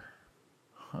September.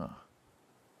 Huh.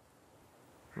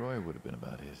 Roy would have been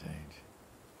about his age.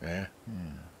 Yeah?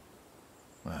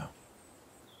 Wow.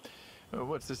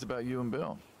 What's this about you and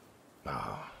Bill?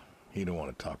 Oh, he don't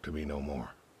want to talk to me no more.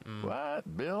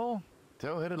 What, Bill?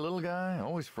 Tow-headed little guy,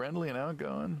 always friendly and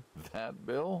outgoing? That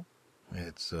Bill?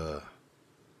 It's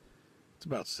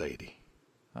about Sadie.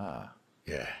 Ah.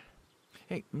 Yeah.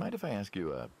 Hey, mind if I ask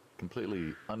you a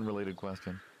completely unrelated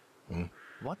question?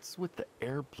 What's with the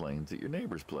airplanes at your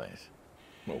neighbor's place?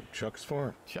 Oh, Chuck's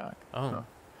farm? Chuck. Oh. Huh?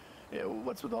 Yeah,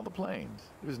 what's with all the planes?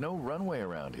 There's no runway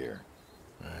around here.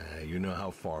 You know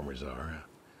how farmers are.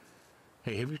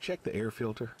 Hey, have you checked the air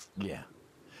filter? Yeah.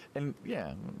 And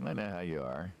yeah, I know how you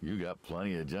are. You got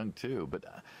plenty of junk too, but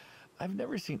I've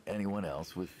never seen anyone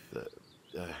else with,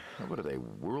 what are they,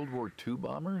 World War II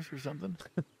bombers or something?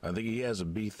 I think he has a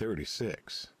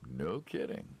B-36. No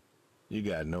kidding. You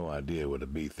got no idea what a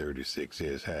B-36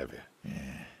 is, have you?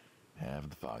 Have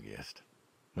the foggiest.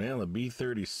 Well, a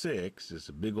B-36 is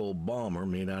a big old bomber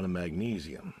made out of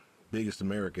magnesium. Biggest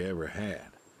America ever had.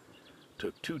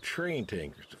 Took 2 train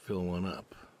tankers to fill one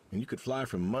up. And you could fly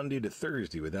from Monday to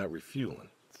Thursday without refueling.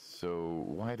 So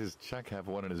why does Chuck have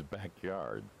one in his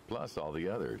backyard, plus all the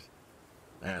others?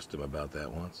 Asked him about that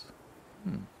once.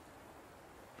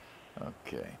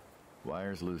 Okay.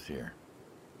 Wire's loose here.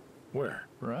 Where?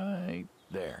 Right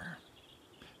there.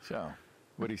 So,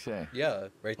 what'd he say? Yeah,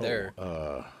 right there.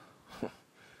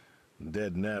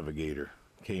 Dead navigator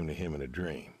came to him in a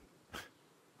dream.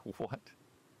 What?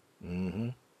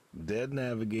 Dead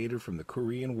navigator from the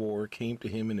Korean War came to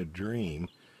him in a dream,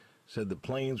 said the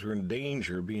planes were in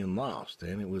danger of being lost,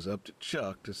 and it was up to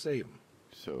Chuck to save them.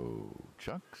 So,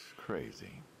 Chuck's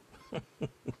crazy.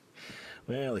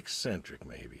 Well, eccentric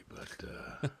maybe,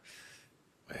 but,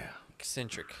 well,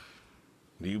 Eccentric.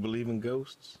 do you believe in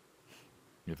ghosts?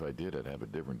 If I did, I'd have a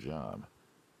different job.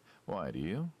 Why, do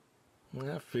you?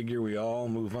 Well, I figure we all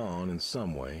move on in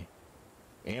some way.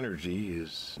 Energy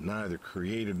is neither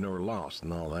created nor lost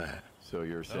and all that. So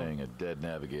you're saying a dead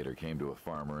navigator came to a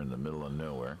farmer in the middle of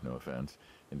nowhere, no offense,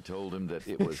 and told him that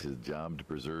it was his job to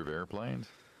preserve airplanes?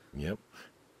 Yep.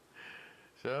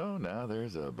 So now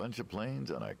there's a bunch of planes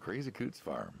on a crazy coot's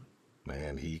farm.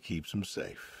 And he keeps them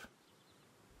safe.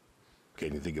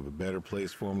 Can you think of a better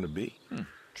place for him to be?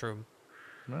 True.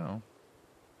 Well,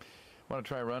 want to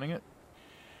try running it?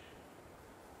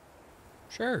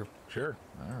 Sure. Sure.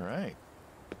 All right.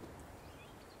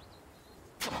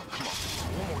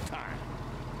 One more time.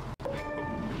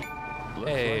 Looks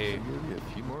Hey. like she'll give you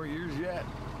a few more years yet.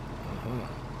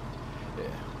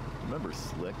 Yeah. Remember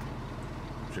Slick?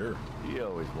 Sure. He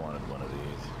always wanted one of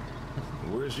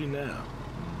these. Where is he now?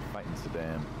 Fighting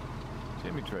Saddam.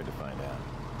 Jimmy tried to find out.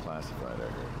 Classified, I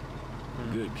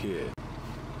heard. Good kid.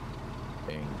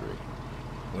 Angry.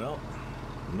 Well,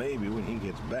 maybe when he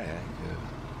gets back,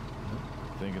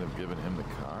 Thinking of giving him the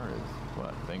car is,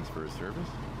 what, thanks for his service?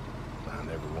 I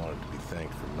never wanted to be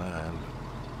thanked for mine,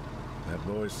 but that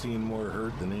boy's seen more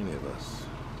hurt than any of us.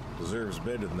 Deserves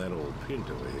better than that old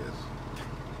Pinto of his.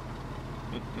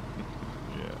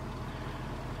 Yeah.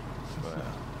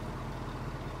 Well,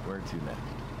 where to next?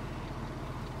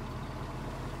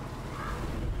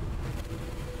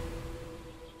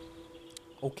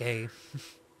 Okay.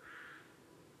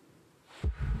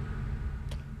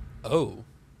 Oh.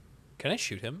 Can I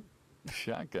shoot him?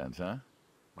 Shotguns, huh?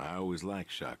 I always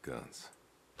liked shotguns.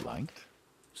 Liked?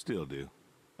 Still do.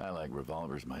 I like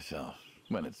revolvers myself,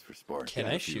 when it's for sport. Can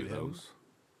Got I a few shoot of him? those.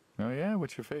 Oh yeah?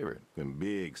 What's your favorite? Them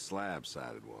big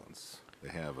slab-sided ones. They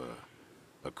have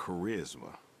a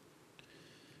charisma.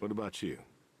 What about you?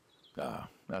 Oh,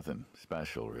 nothing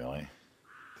special, really.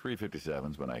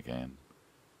 357s when I can.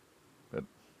 But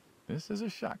this is a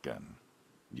shotgun.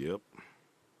 Yep.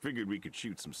 Figured we could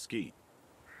shoot some skeet.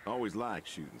 Always liked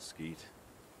shooting skeet.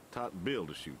 Taught Bill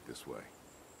to shoot this way.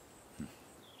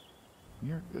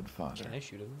 You're a good father. Can I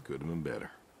shoot him? Could have been better.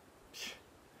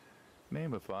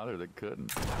 Name a father that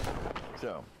couldn't.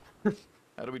 So,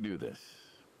 how do we do this?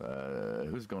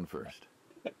 Who's going first?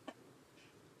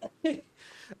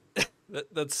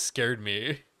 That scared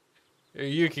me.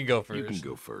 You can go first. You can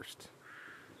go first.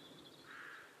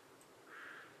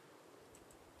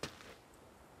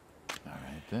 All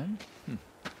right, then.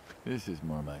 This is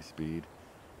more my speed.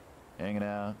 Hanging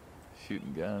out,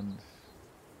 shooting guns.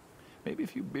 Maybe a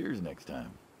few beers next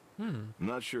time. I'm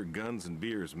not sure guns and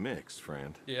beers mix,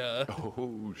 friend. Yeah.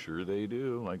 Oh, sure they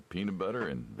do. Like peanut butter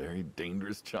and very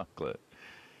dangerous chocolate.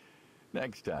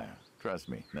 Next time, Trust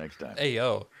me, next time. Hey,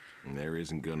 yo. And there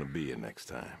isn't gonna be a next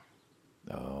time.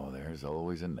 Oh, there's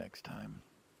always a next time.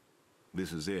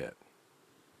 This is it.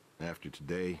 After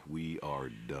today, we are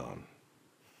done.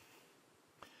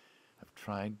 I've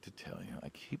tried to tell you. I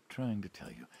keep trying to tell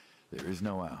you. There is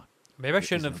no out. Maybe I There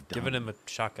shouldn't is have no given done. him a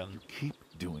shotgun. You keep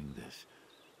doing this.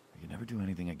 You never do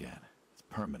anything again. It's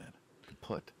permanent.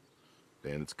 Kaput.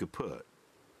 And it's kaput.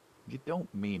 You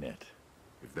don't mean it.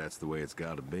 If that's the way it's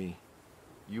gotta be.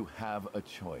 You have a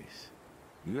choice.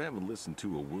 You haven't listened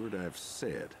to a word I've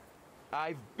said.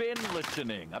 I've been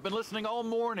listening. I've been listening all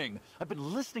morning. I've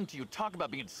been listening to you talk about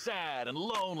being sad and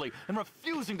lonely and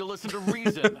refusing to listen to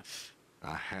reason.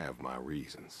 I have my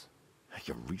reasons,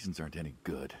 Your reasons aren't any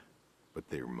good. but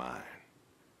they're mine.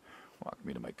 Walk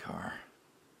me to my car.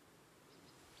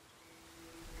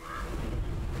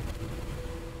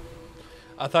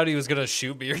 I thought he was gonna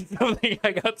shoot me or something.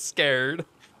 I got scared.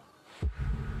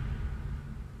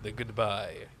 The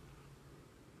goodbye.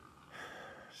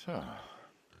 So,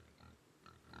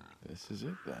 this is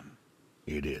it then.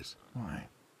 It is, Why?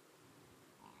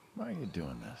 Why are you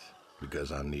doing this?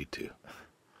 because I need to.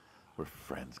 We're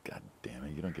friends,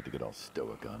 goddammit. You don't get to get all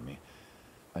stoic on me.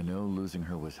 I know losing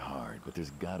her was hard, but there's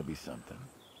gotta be something.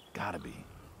 Gotta be.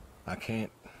 I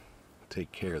can't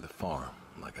take care of the farm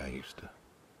like I used to.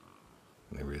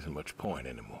 There isn't much point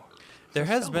anymore. There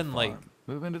has Sell the been like farm.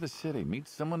 Move into the city, meet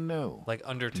someone new.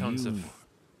 undertones You- of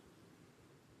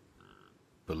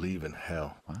Believe in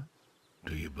hell. What?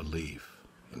 Do you believe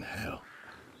in hell?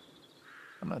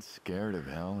 I'm not scared of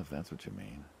hell, if that's what you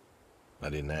mean. I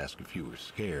didn't ask if you were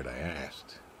scared. I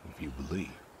asked if you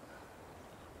believe.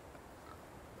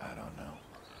 I don't know.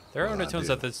 there are Well, I undertones do.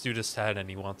 that this dude is sad and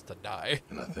he wants to die.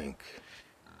 And I think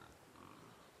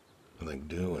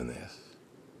doing this,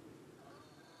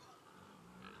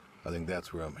 I think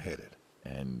that's where I'm headed.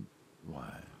 And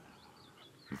why?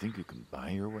 You think you can buy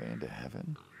your way into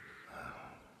heaven?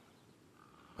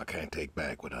 I can't take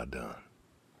back what I've done.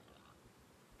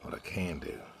 What I can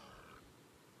do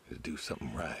is do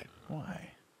something right,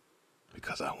 Why?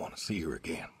 because I want to see her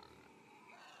again.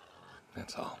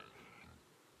 That's all.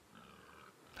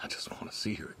 I just want to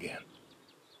see her again.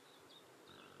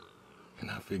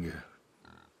 And I figure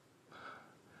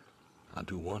I'll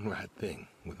do one right thing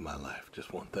with my life,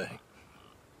 just one thing.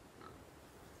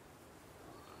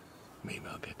 Maybe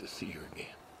I'll get to see her again.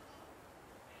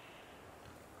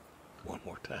 One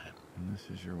more time. And this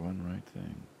is your one right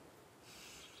thing.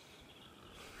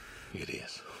 It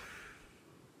is.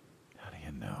 How do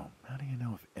you know? How do you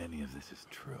know if any of this is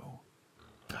true?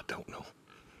 I don't know.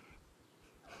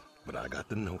 But I got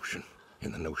the notion,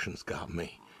 and the notion's got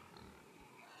me.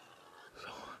 So,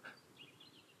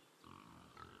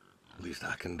 least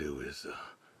I can do is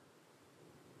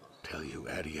tell you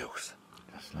adios.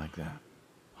 Just like that.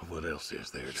 What else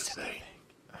is there to say?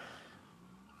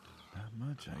 Not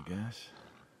much, I guess.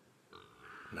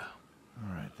 No.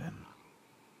 All right, then.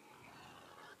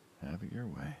 Have it your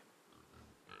way.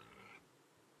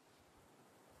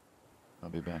 I'll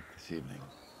be back this evening.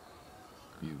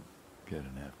 You get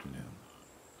an afternoon.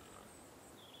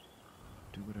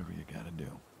 Do whatever you gotta do.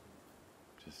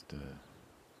 Just,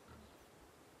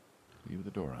 leave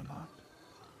the door unlocked.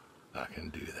 I can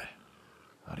do that.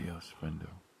 Adios, friendo.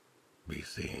 Be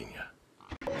seeing ya.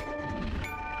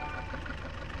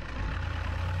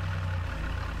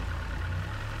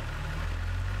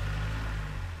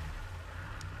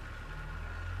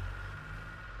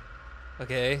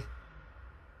 Okay.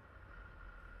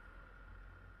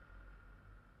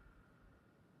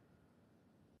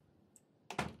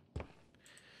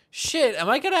 Shit, am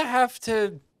I gonna have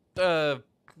to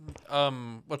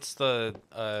what's the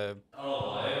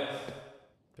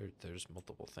there's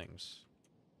multiple things.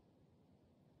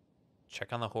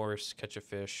 Check on the horse, catch a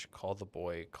fish, call the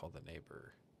boy, call the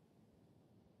neighbor.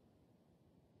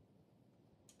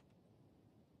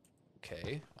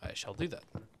 Okay, I shall do that.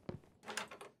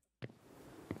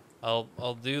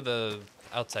 I'll do the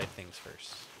outside things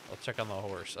first. I'll check on the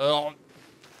horse. Oh,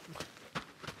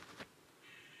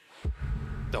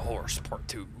 the horse part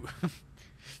 2.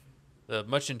 The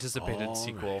much anticipated All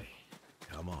sequel. right.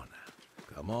 Come on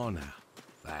now. Come on now.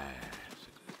 That's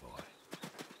a good boy.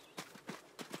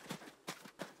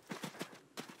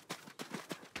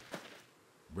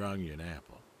 Brung you an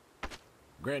apple.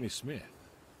 Granny Smith.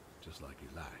 Just like you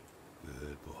like.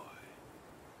 Good boy.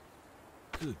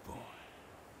 Good boy.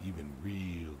 You've been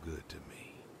real good to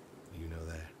me. You know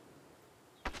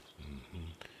that? Mm-hmm.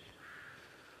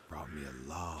 Brought me a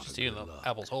lot of Stealing good the luck.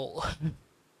 apple's hole.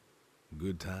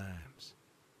 Good times.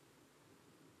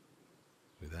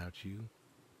 Without you,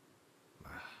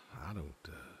 I don't,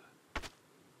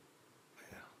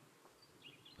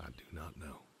 well, I do not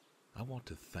know. I want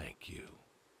to thank you.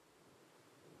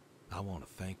 I want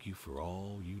to thank you for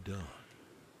all you done.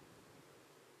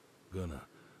 Gonna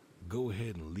go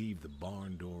ahead and leave the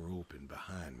barn door open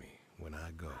behind me when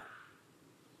I go.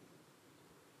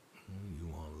 You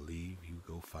want to leave, you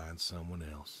go find someone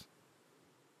else.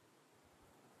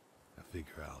 I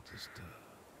figure I'll just,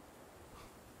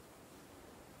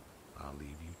 I'll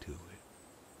leave you to it.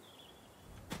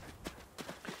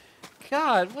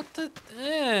 God, what the?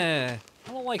 I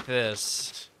don't like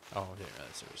this. Oh, I didn't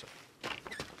realize there was a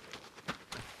back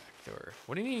door.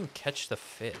 What do you mean catch the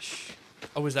fish?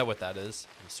 Oh, is that what that is?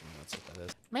 I'm assuming that's what that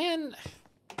is. Man.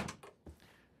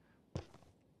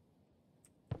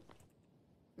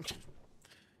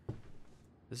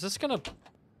 Is this gonna... Is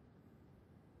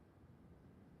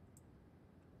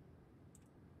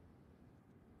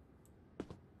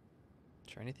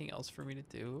there anything else for me to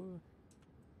do?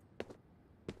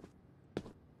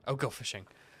 Oh, go fishing.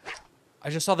 I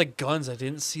just saw the guns. I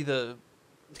didn't see the...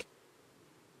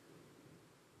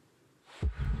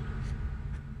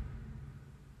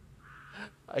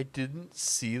 I didn't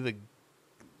see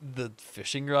the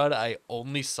fishing rod. I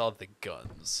only saw the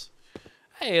guns.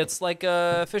 Hey, it's like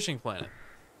a fishing planet.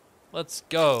 Let's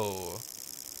go.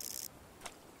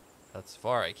 That's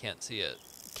far. I can't see it.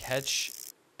 Catch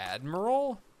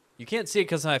Admiral? You can't see it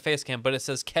because of my face cam, but it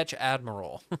says Catch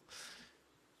Admiral.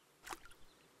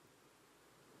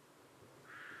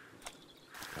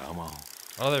 Come on.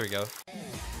 Oh, there we go.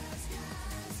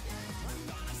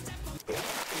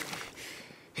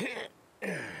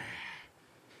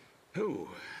 Ooh,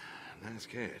 nice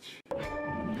catch.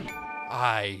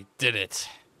 I did it.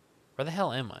 Where the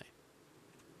hell am I?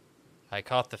 I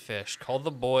caught the fish. Call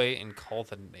the boy and call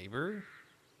the neighbor?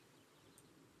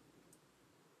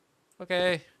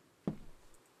 Okay.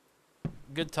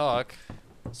 Good talk.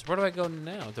 So where do I go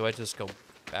now? Do I just go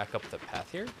back up the path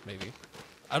here? Maybe.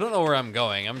 I don't know where I'm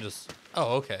going. I'm just...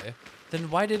 Oh, okay. Then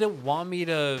why did it want me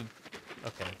to...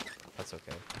 Okay. That's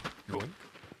okay. Going.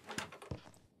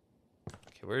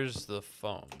 Okay, where's the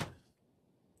phone?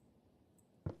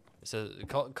 It says,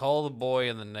 call the boy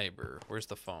and the neighbor. Where's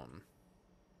the phone?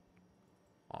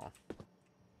 Oh.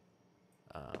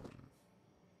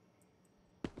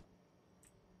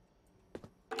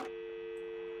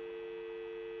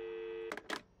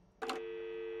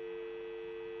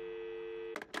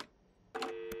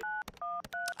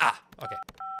 Ah, okay.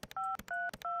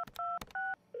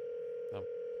 Oh.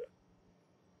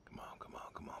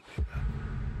 Come on, pick up.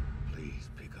 Please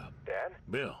pick up. Dad?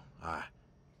 Bill,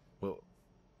 well,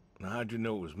 now how'd you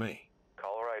know it was me?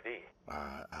 Caller ID.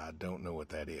 I don't know what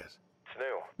that is. It's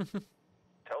new.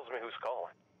 Tells me who's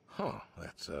calling. Huh,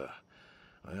 that's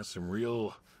some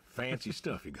real fancy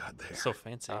stuff you got there. So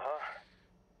fancy. Uh-huh.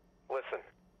 Listen,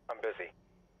 I'm busy.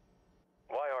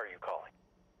 Why are you calling?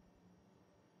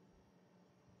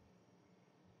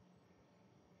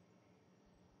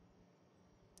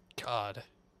 God.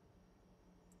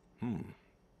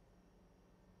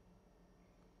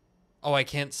 Oh, I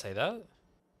can't say that?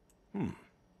 Oh,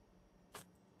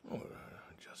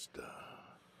 just,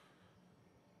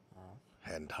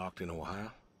 hadn't talked in a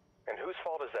while. And whose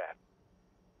fault is that?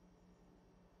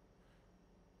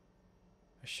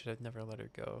 I should have never let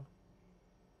her go.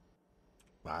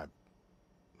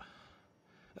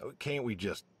 Can't we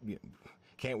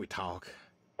talk?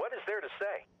 What is there to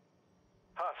say?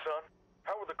 Hi, son.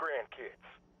 How are the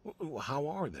grandkids? How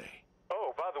are they?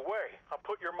 Oh, by the way, I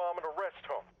put your mom in a rest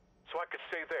home so I could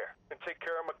stay there and take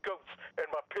care of my goats and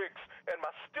my pigs and my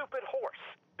stupid horse.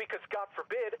 Because God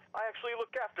forbid, I actually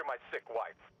look after my sick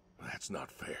wife. That's not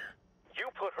fair.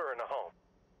 You put her in a home.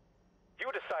 You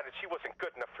decided she wasn't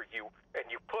good enough for you, and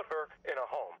you put her in a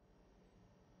home.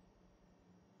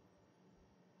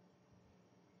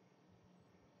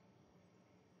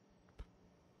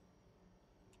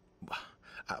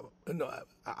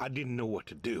 I didn't know what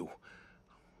to do.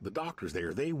 The doctors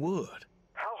there, they would.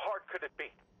 How hard could it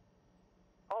be?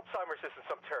 Alzheimer's isn't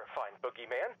some terrifying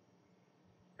boogeyman.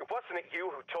 It wasn't it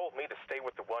you who told me to stay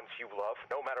with the ones you love,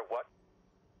 no matter what?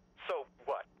 So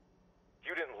what?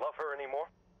 You didn't love her anymore?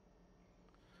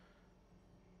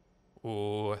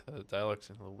 Ooh, the dialogue's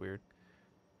a little weird.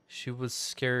 She was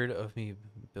scared of me,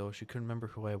 Bill. She couldn't remember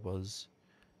who I was.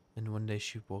 And one day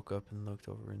she woke up and looked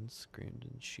over and screamed,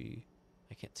 and she...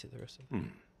 I can't see the rest of it.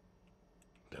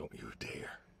 Don't you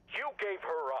dare. You gave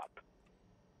her up.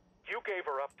 You gave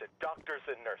her up to doctors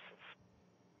and nurses.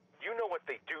 You know what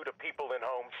they do to people in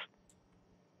homes.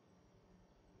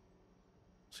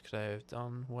 What could I have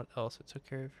done? What else? I took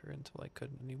care of her until I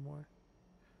couldn't anymore.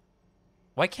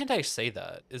 Why can't I say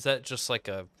that? Is that just like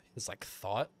his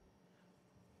thought?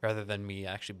 Rather than me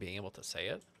actually being able to say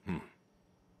it?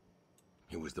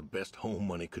 It was the best home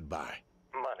money could buy.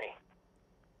 Money.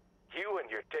 You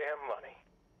and your damn money.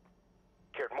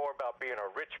 Cared more about being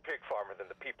a rich pig farmer than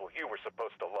the people you were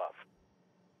supposed to love.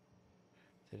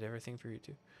 Did everything for you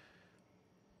too.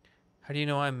 How do you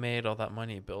know I made all that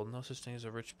money, Bill? No such thing as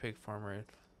a rich pig farmer. At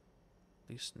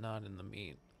least not in the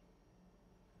meat.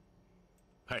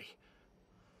 Hey,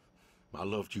 I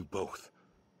loved you both.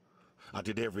 I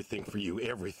did everything for you,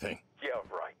 everything. Yeah,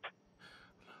 right.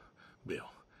 Bill,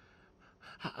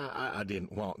 I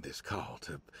didn't want this call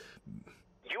to...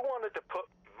 You wanted to put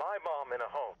my mom in a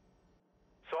home.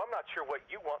 So I'm not sure what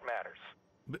you want matters.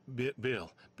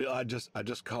 Bill, I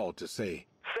just called to say...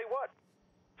 Say what?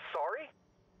 Sorry?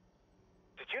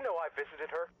 Did you know I visited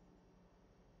her?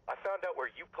 I found out where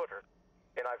you put her,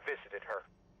 and I visited her.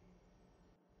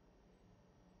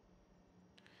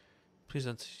 Please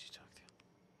don't say she talked to you.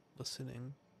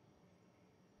 Listening.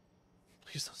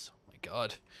 Please don't. Oh my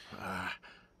God.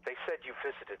 They said you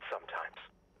visited sometimes.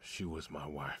 She was my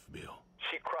wife, Bill.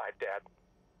 She cried, Dad.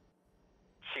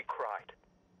 She cried.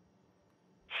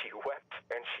 She wept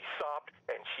and she sobbed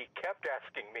and she kept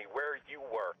asking me where you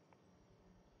were.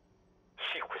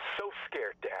 She was so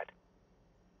scared, Dad.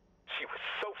 She was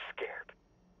so scared.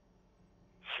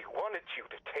 She wanted you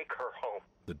to take her home.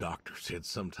 The doctor said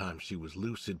sometimes she was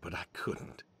lucid, but I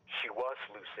couldn't. She was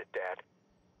lucid, Dad.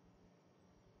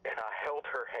 And I held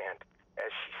her hand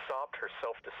as she sobbed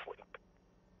herself to sleep.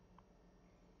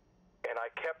 And I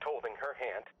kept holding her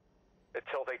hand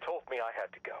until they told me I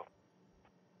had to go.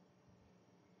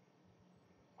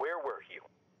 Where were you?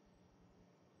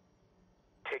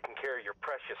 Taking care of your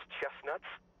precious chestnuts?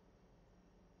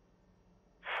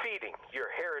 Feeding your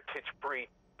heritage breed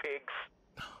pigs?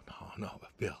 No,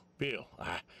 Bill,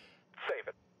 Save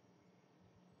it.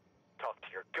 Talk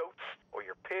to your goats or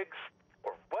your pigs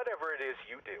or whatever it is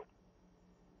you do.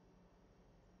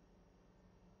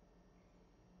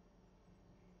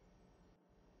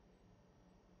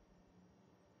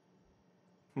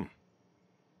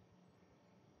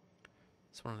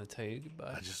 Just wanted to tell you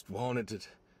goodbye. I just wanted to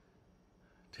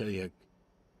tell you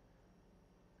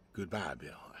goodbye,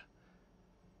 Bill.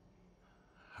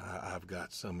 I've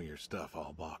got some of your stuff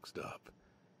all boxed up.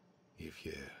 If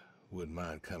you wouldn't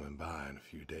mind coming by in a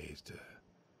few days to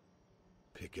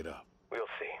pick it up. We'll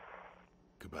see.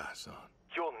 Goodbye, son.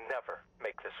 You'll never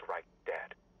make this right,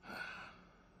 Dad.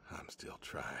 I'm still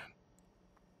trying.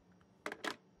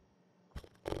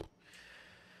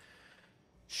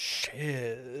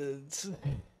 Shit.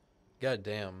 God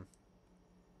damn.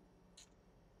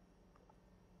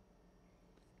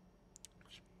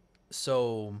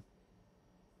 So,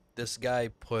 this guy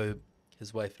put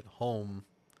his wife at home.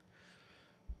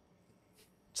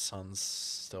 Son's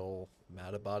still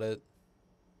mad about it.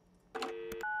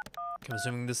 I'm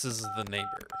assuming this is the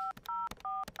neighbor.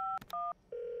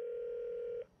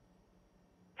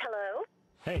 Hello?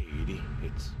 Hey, Edie,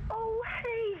 it's... Oh,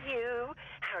 hey, you.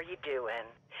 How are you doing?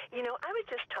 You know, I was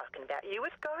just talking about you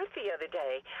with Garth the other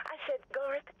day. I said,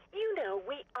 Garth, you know,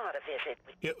 we ought to visit.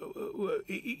 Yeah,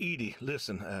 Edie,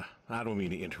 listen, I don't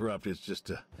mean to interrupt. It's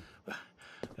just,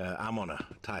 I'm on a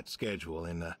tight schedule,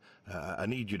 and I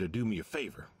need you to do me a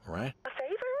favor, all right? A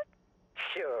favor?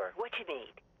 Sure. What you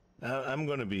need? I'm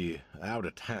going to be out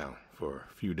of town for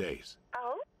a few days.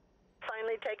 Oh?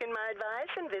 Finally taking my advice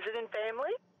and visiting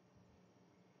family?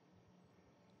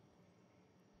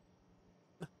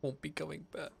 Won't be coming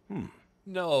back.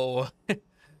 No.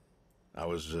 I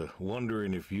was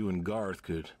wondering if you and Garth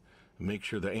could make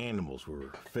sure the animals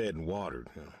were fed and watered,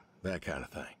 you know, that kind of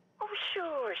thing. Oh,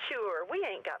 sure. We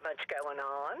ain't got much going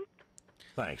on.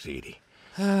 Thanks, Edie.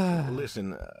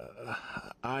 Listen,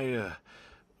 Evan,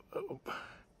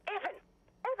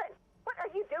 what are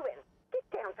you doing?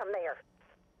 Get down from there.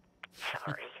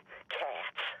 Sorry,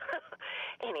 cats.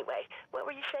 Anyway, what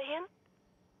were you saying?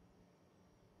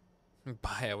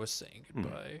 Bye, I was saying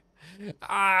goodbye.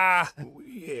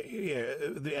 Yeah,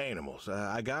 the animals.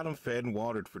 I got them fed and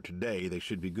watered for today. They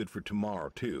should be good for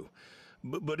tomorrow, too.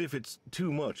 But if it's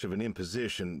too much of an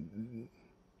imposition...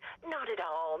 Not at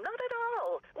all.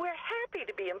 We're happy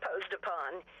to be imposed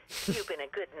upon. You've been a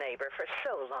good neighbor for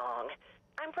so long.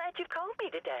 I'm glad you called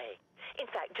me today. In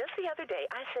fact, just the other day,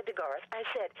 I said to Garth, I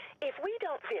said, if we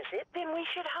don't visit, then we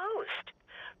should host.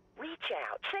 Reach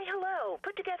out, say hello,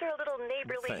 put together a little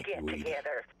neighborly Thank you, Edie.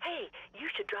 get-together. Hey, you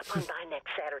should drop on by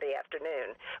next Saturday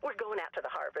afternoon. We're going out to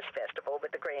the Harvest Festival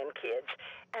with the grandkids,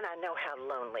 and I know how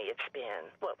lonely it's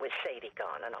been, what with Sadie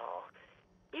gone and all.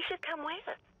 You should come with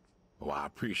us. Well, I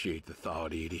appreciate the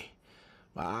thought, Edie.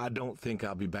 I don't think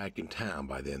I'll be back in town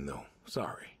by then, though.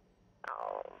 Sorry.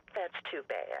 Oh, that's too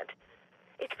bad.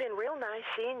 It's been real nice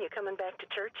seeing you coming back to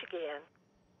church again.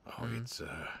 Oh,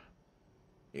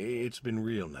 It's been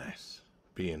real nice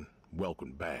being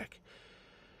welcomed back.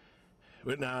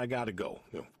 But now I gotta go.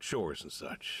 Chores and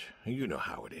such. You know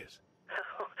how it is.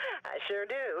 Oh, I sure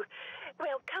do.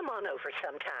 Well, come on over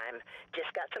sometime.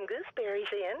 Just got some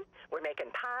gooseberries in. We're making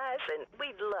pies, and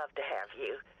we'd love to have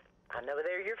you. I know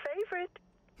they're your favorite.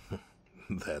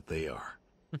 That they are.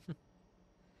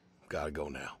 Gotta go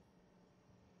now.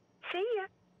 See ya.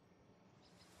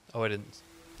 Oh, I didn't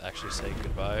actually say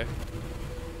goodbye.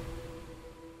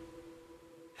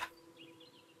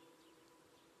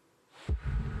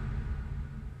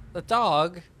 The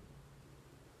dog?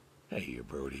 Hey,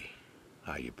 Brody.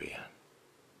 How you been?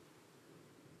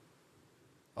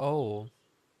 Oh.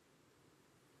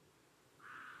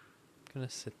 Gonna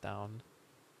sit down.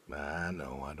 I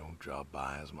know I don't drop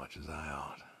by as much as I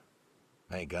ought.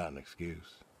 I ain't got an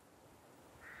excuse.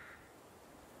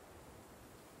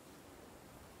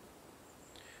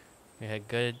 We had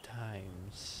good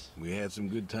times. We had some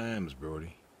good times,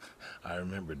 Brody. I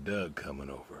remember Doug coming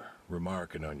over,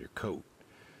 remarking on your coat.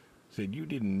 Said you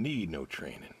didn't need no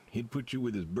training. He'd put you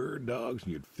with his bird dogs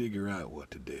and you'd figure out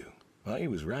what to do. Well, he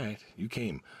was right. You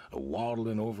came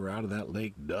a-waddling over out of that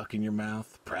lake, duck in your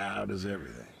mouth, proud as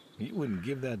everything. You wouldn't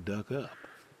give that duck up.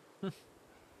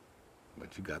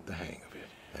 But you got the hang of it.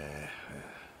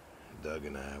 Doug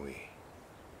and I, we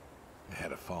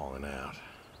had a falling out.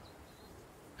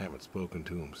 Haven't spoken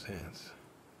to him since.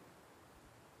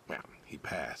 Well, he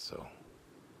passed, so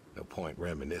no point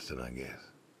reminiscing, I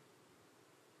guess.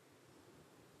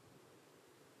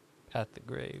 At the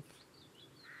grave.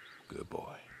 Good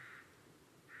boy.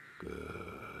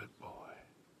 Good boy.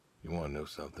 You want to know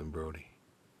something, Brody?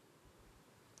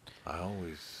 I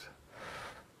always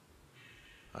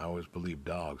believe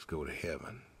dogs go to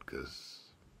heaven, because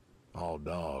all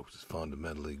dogs is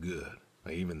fundamentally good.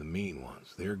 Even the mean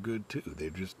ones, they're good too. They're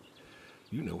just,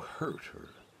 hurt or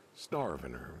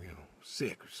starving or,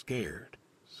 sick or scared.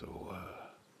 So,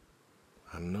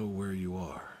 I know where you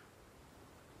are.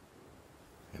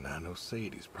 And I know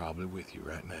Sadie's probably with you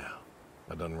right now.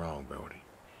 I done wrong, Brody.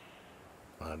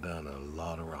 I done a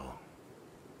lot of wrong.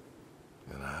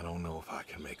 And I don't know if I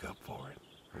can make up for it.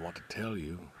 I want to tell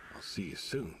you I'll see you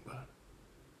soon, but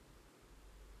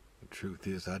the truth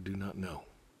is I do not know.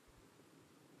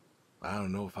 I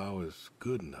don't know if I was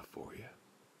good enough for you.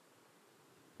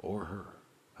 Or her.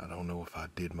 I don't know if I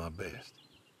did my best.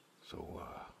 So,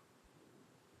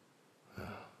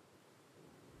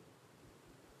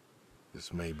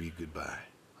 this may be goodbye.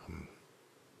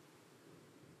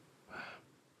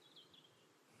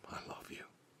 I love you.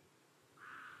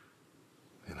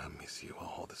 And I miss you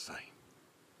all the same.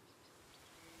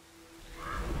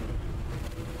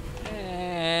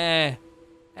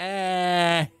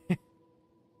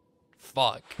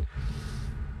 Fuck.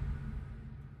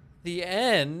 The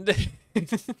end.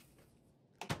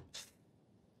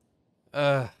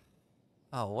 Oh,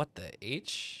 what the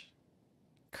H?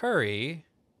 Curry.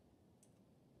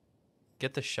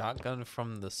 Get the shotgun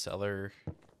from the cellar.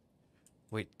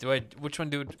 Wait, which one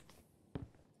do?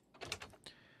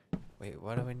 Wait,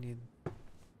 what do I need?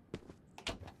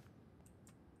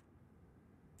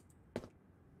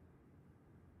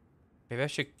 Maybe I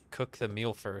should cook the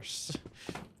meal first.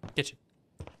 Kitchen.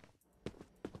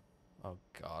 Oh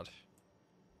God.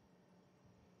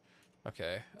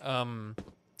 Okay.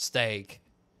 Steak.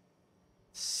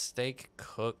 Steak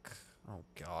cook. Oh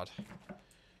God.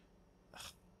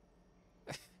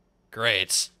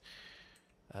 Great.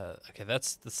 Okay,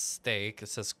 that's the steak. It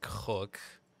says cook.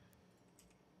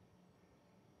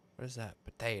 What is that?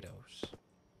 Potatoes.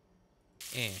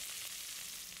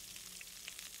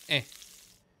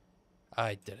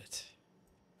 I did it.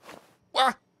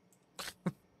 What?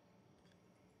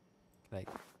 Can I?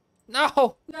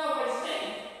 No! No, my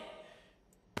steak!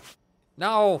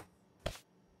 No!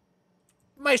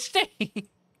 My steak!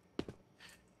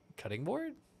 Cutting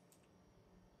board?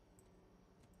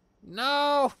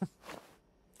 No!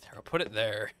 There, I'll put it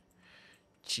there.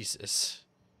 Jesus.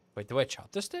 Wait, do I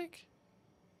chop the steak?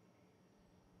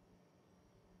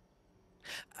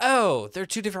 Oh, they're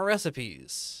two different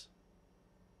recipes.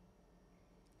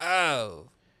 Oh.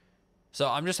 So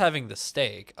I'm just having the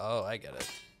steak. Oh, I get it.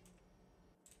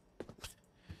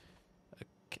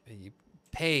 Okay,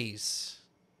 pays.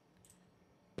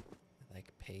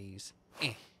 Like pays.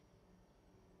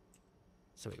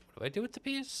 So wait, what do I do with the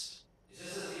peas? It's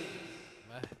just the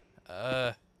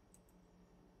peas.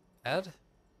 Add?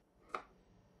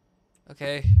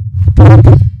 Okay.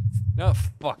 No,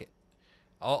 fuck it.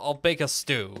 I'll bake a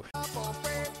stew.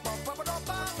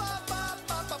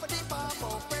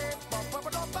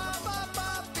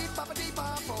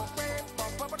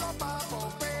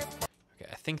 Okay,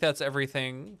 I think that's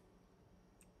everything.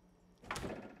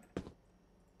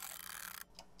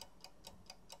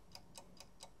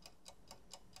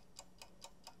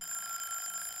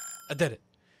 I did it.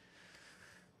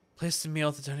 Place the meal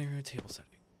at the dining room table setting.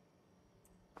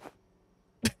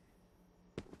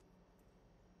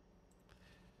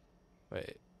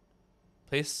 Wait.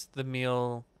 Place the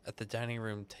meal at the dining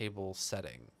room table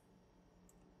setting.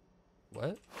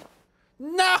 What?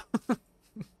 No!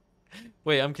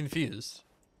 Wait, I'm confused.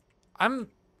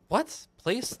 What?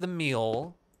 Place the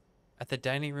meal at the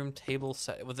dining room table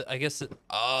set. With I guess it.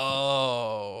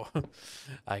 Oh,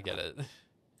 I get it.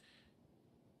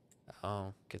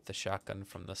 Oh, get the shotgun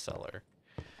from the cellar.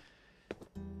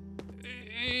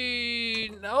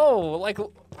 No, like,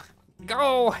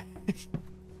 go.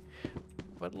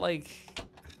 But like,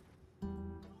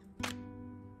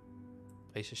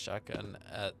 place a shotgun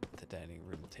at the dining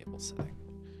room table setting.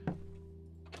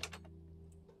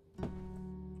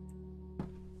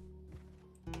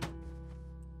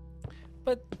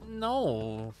 But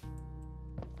no.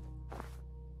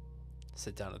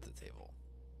 Sit down at the table.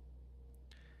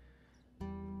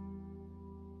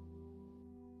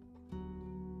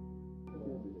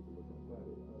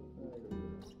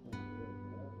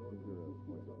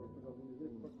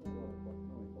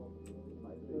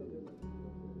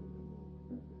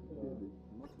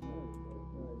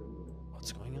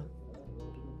 What's going on?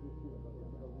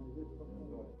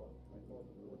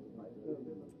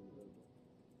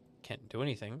 Can't do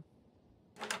anything.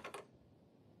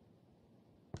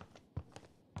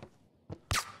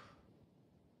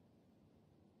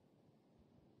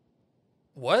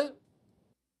 What?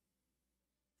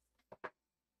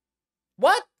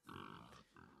 What?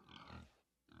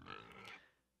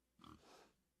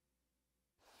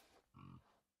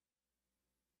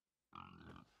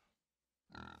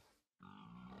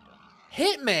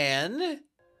 Hitman?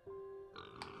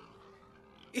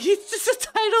 He's just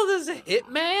titled as a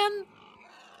hitman?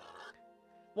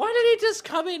 Why did he just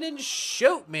come in and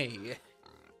shoot me?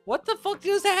 What the fuck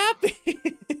just happened?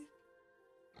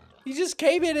 He just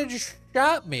came in and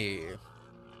shot me.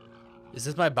 Is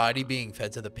this my body being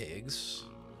fed to the pigs?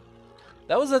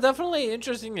 That was a definitely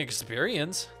interesting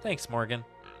experience. Thanks, Morgan.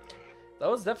 That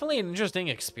was definitely an interesting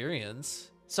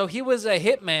experience. So he was a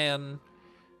hitman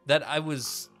that I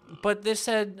was... But they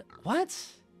said... What?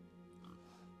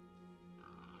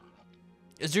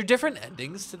 Is there different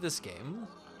endings to this game?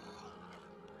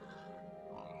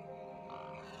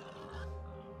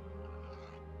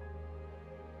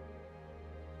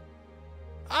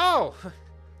 Oh!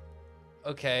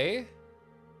 Okay.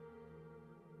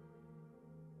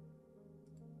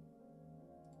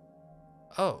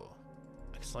 Oh.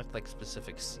 I can select like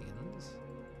specific scenes.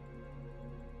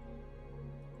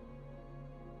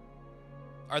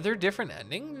 Are there different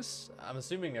endings? I'm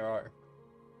assuming there are.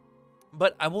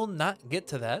 But I will not get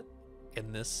to that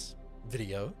in this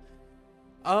video.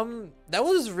 That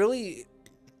was really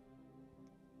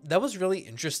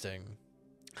interesting.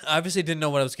 I obviously didn't know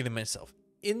what I was getting myself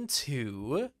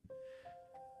into.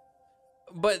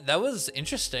 But that was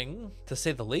interesting, to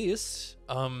say the least.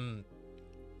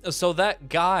 So that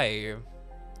guy,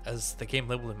 as the game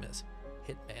labeled him as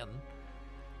Hitman,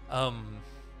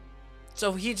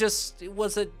 so he just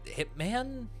was a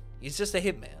hitman? He's just a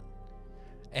hitman.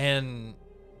 And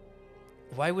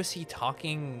why was he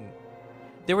talking?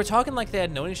 They were talking like they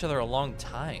had known each other a long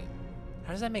time.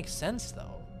 How does that make sense,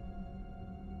 though?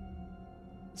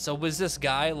 So was this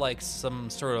guy like some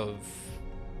sort of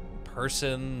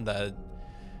person that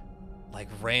like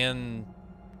ran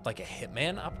like a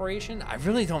hitman operation? I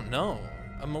really don't know.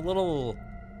 I'm a little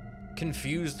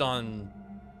confused on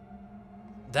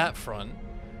that front,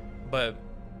 but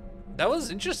that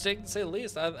was interesting to say the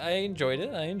least. I enjoyed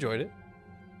it.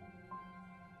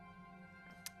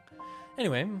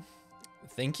 Anyway,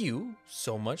 thank you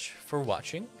so much for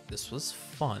watching. This was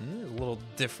fun, a little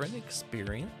different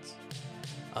experience.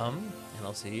 And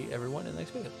I'll see everyone in the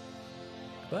next video.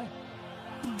 Bye.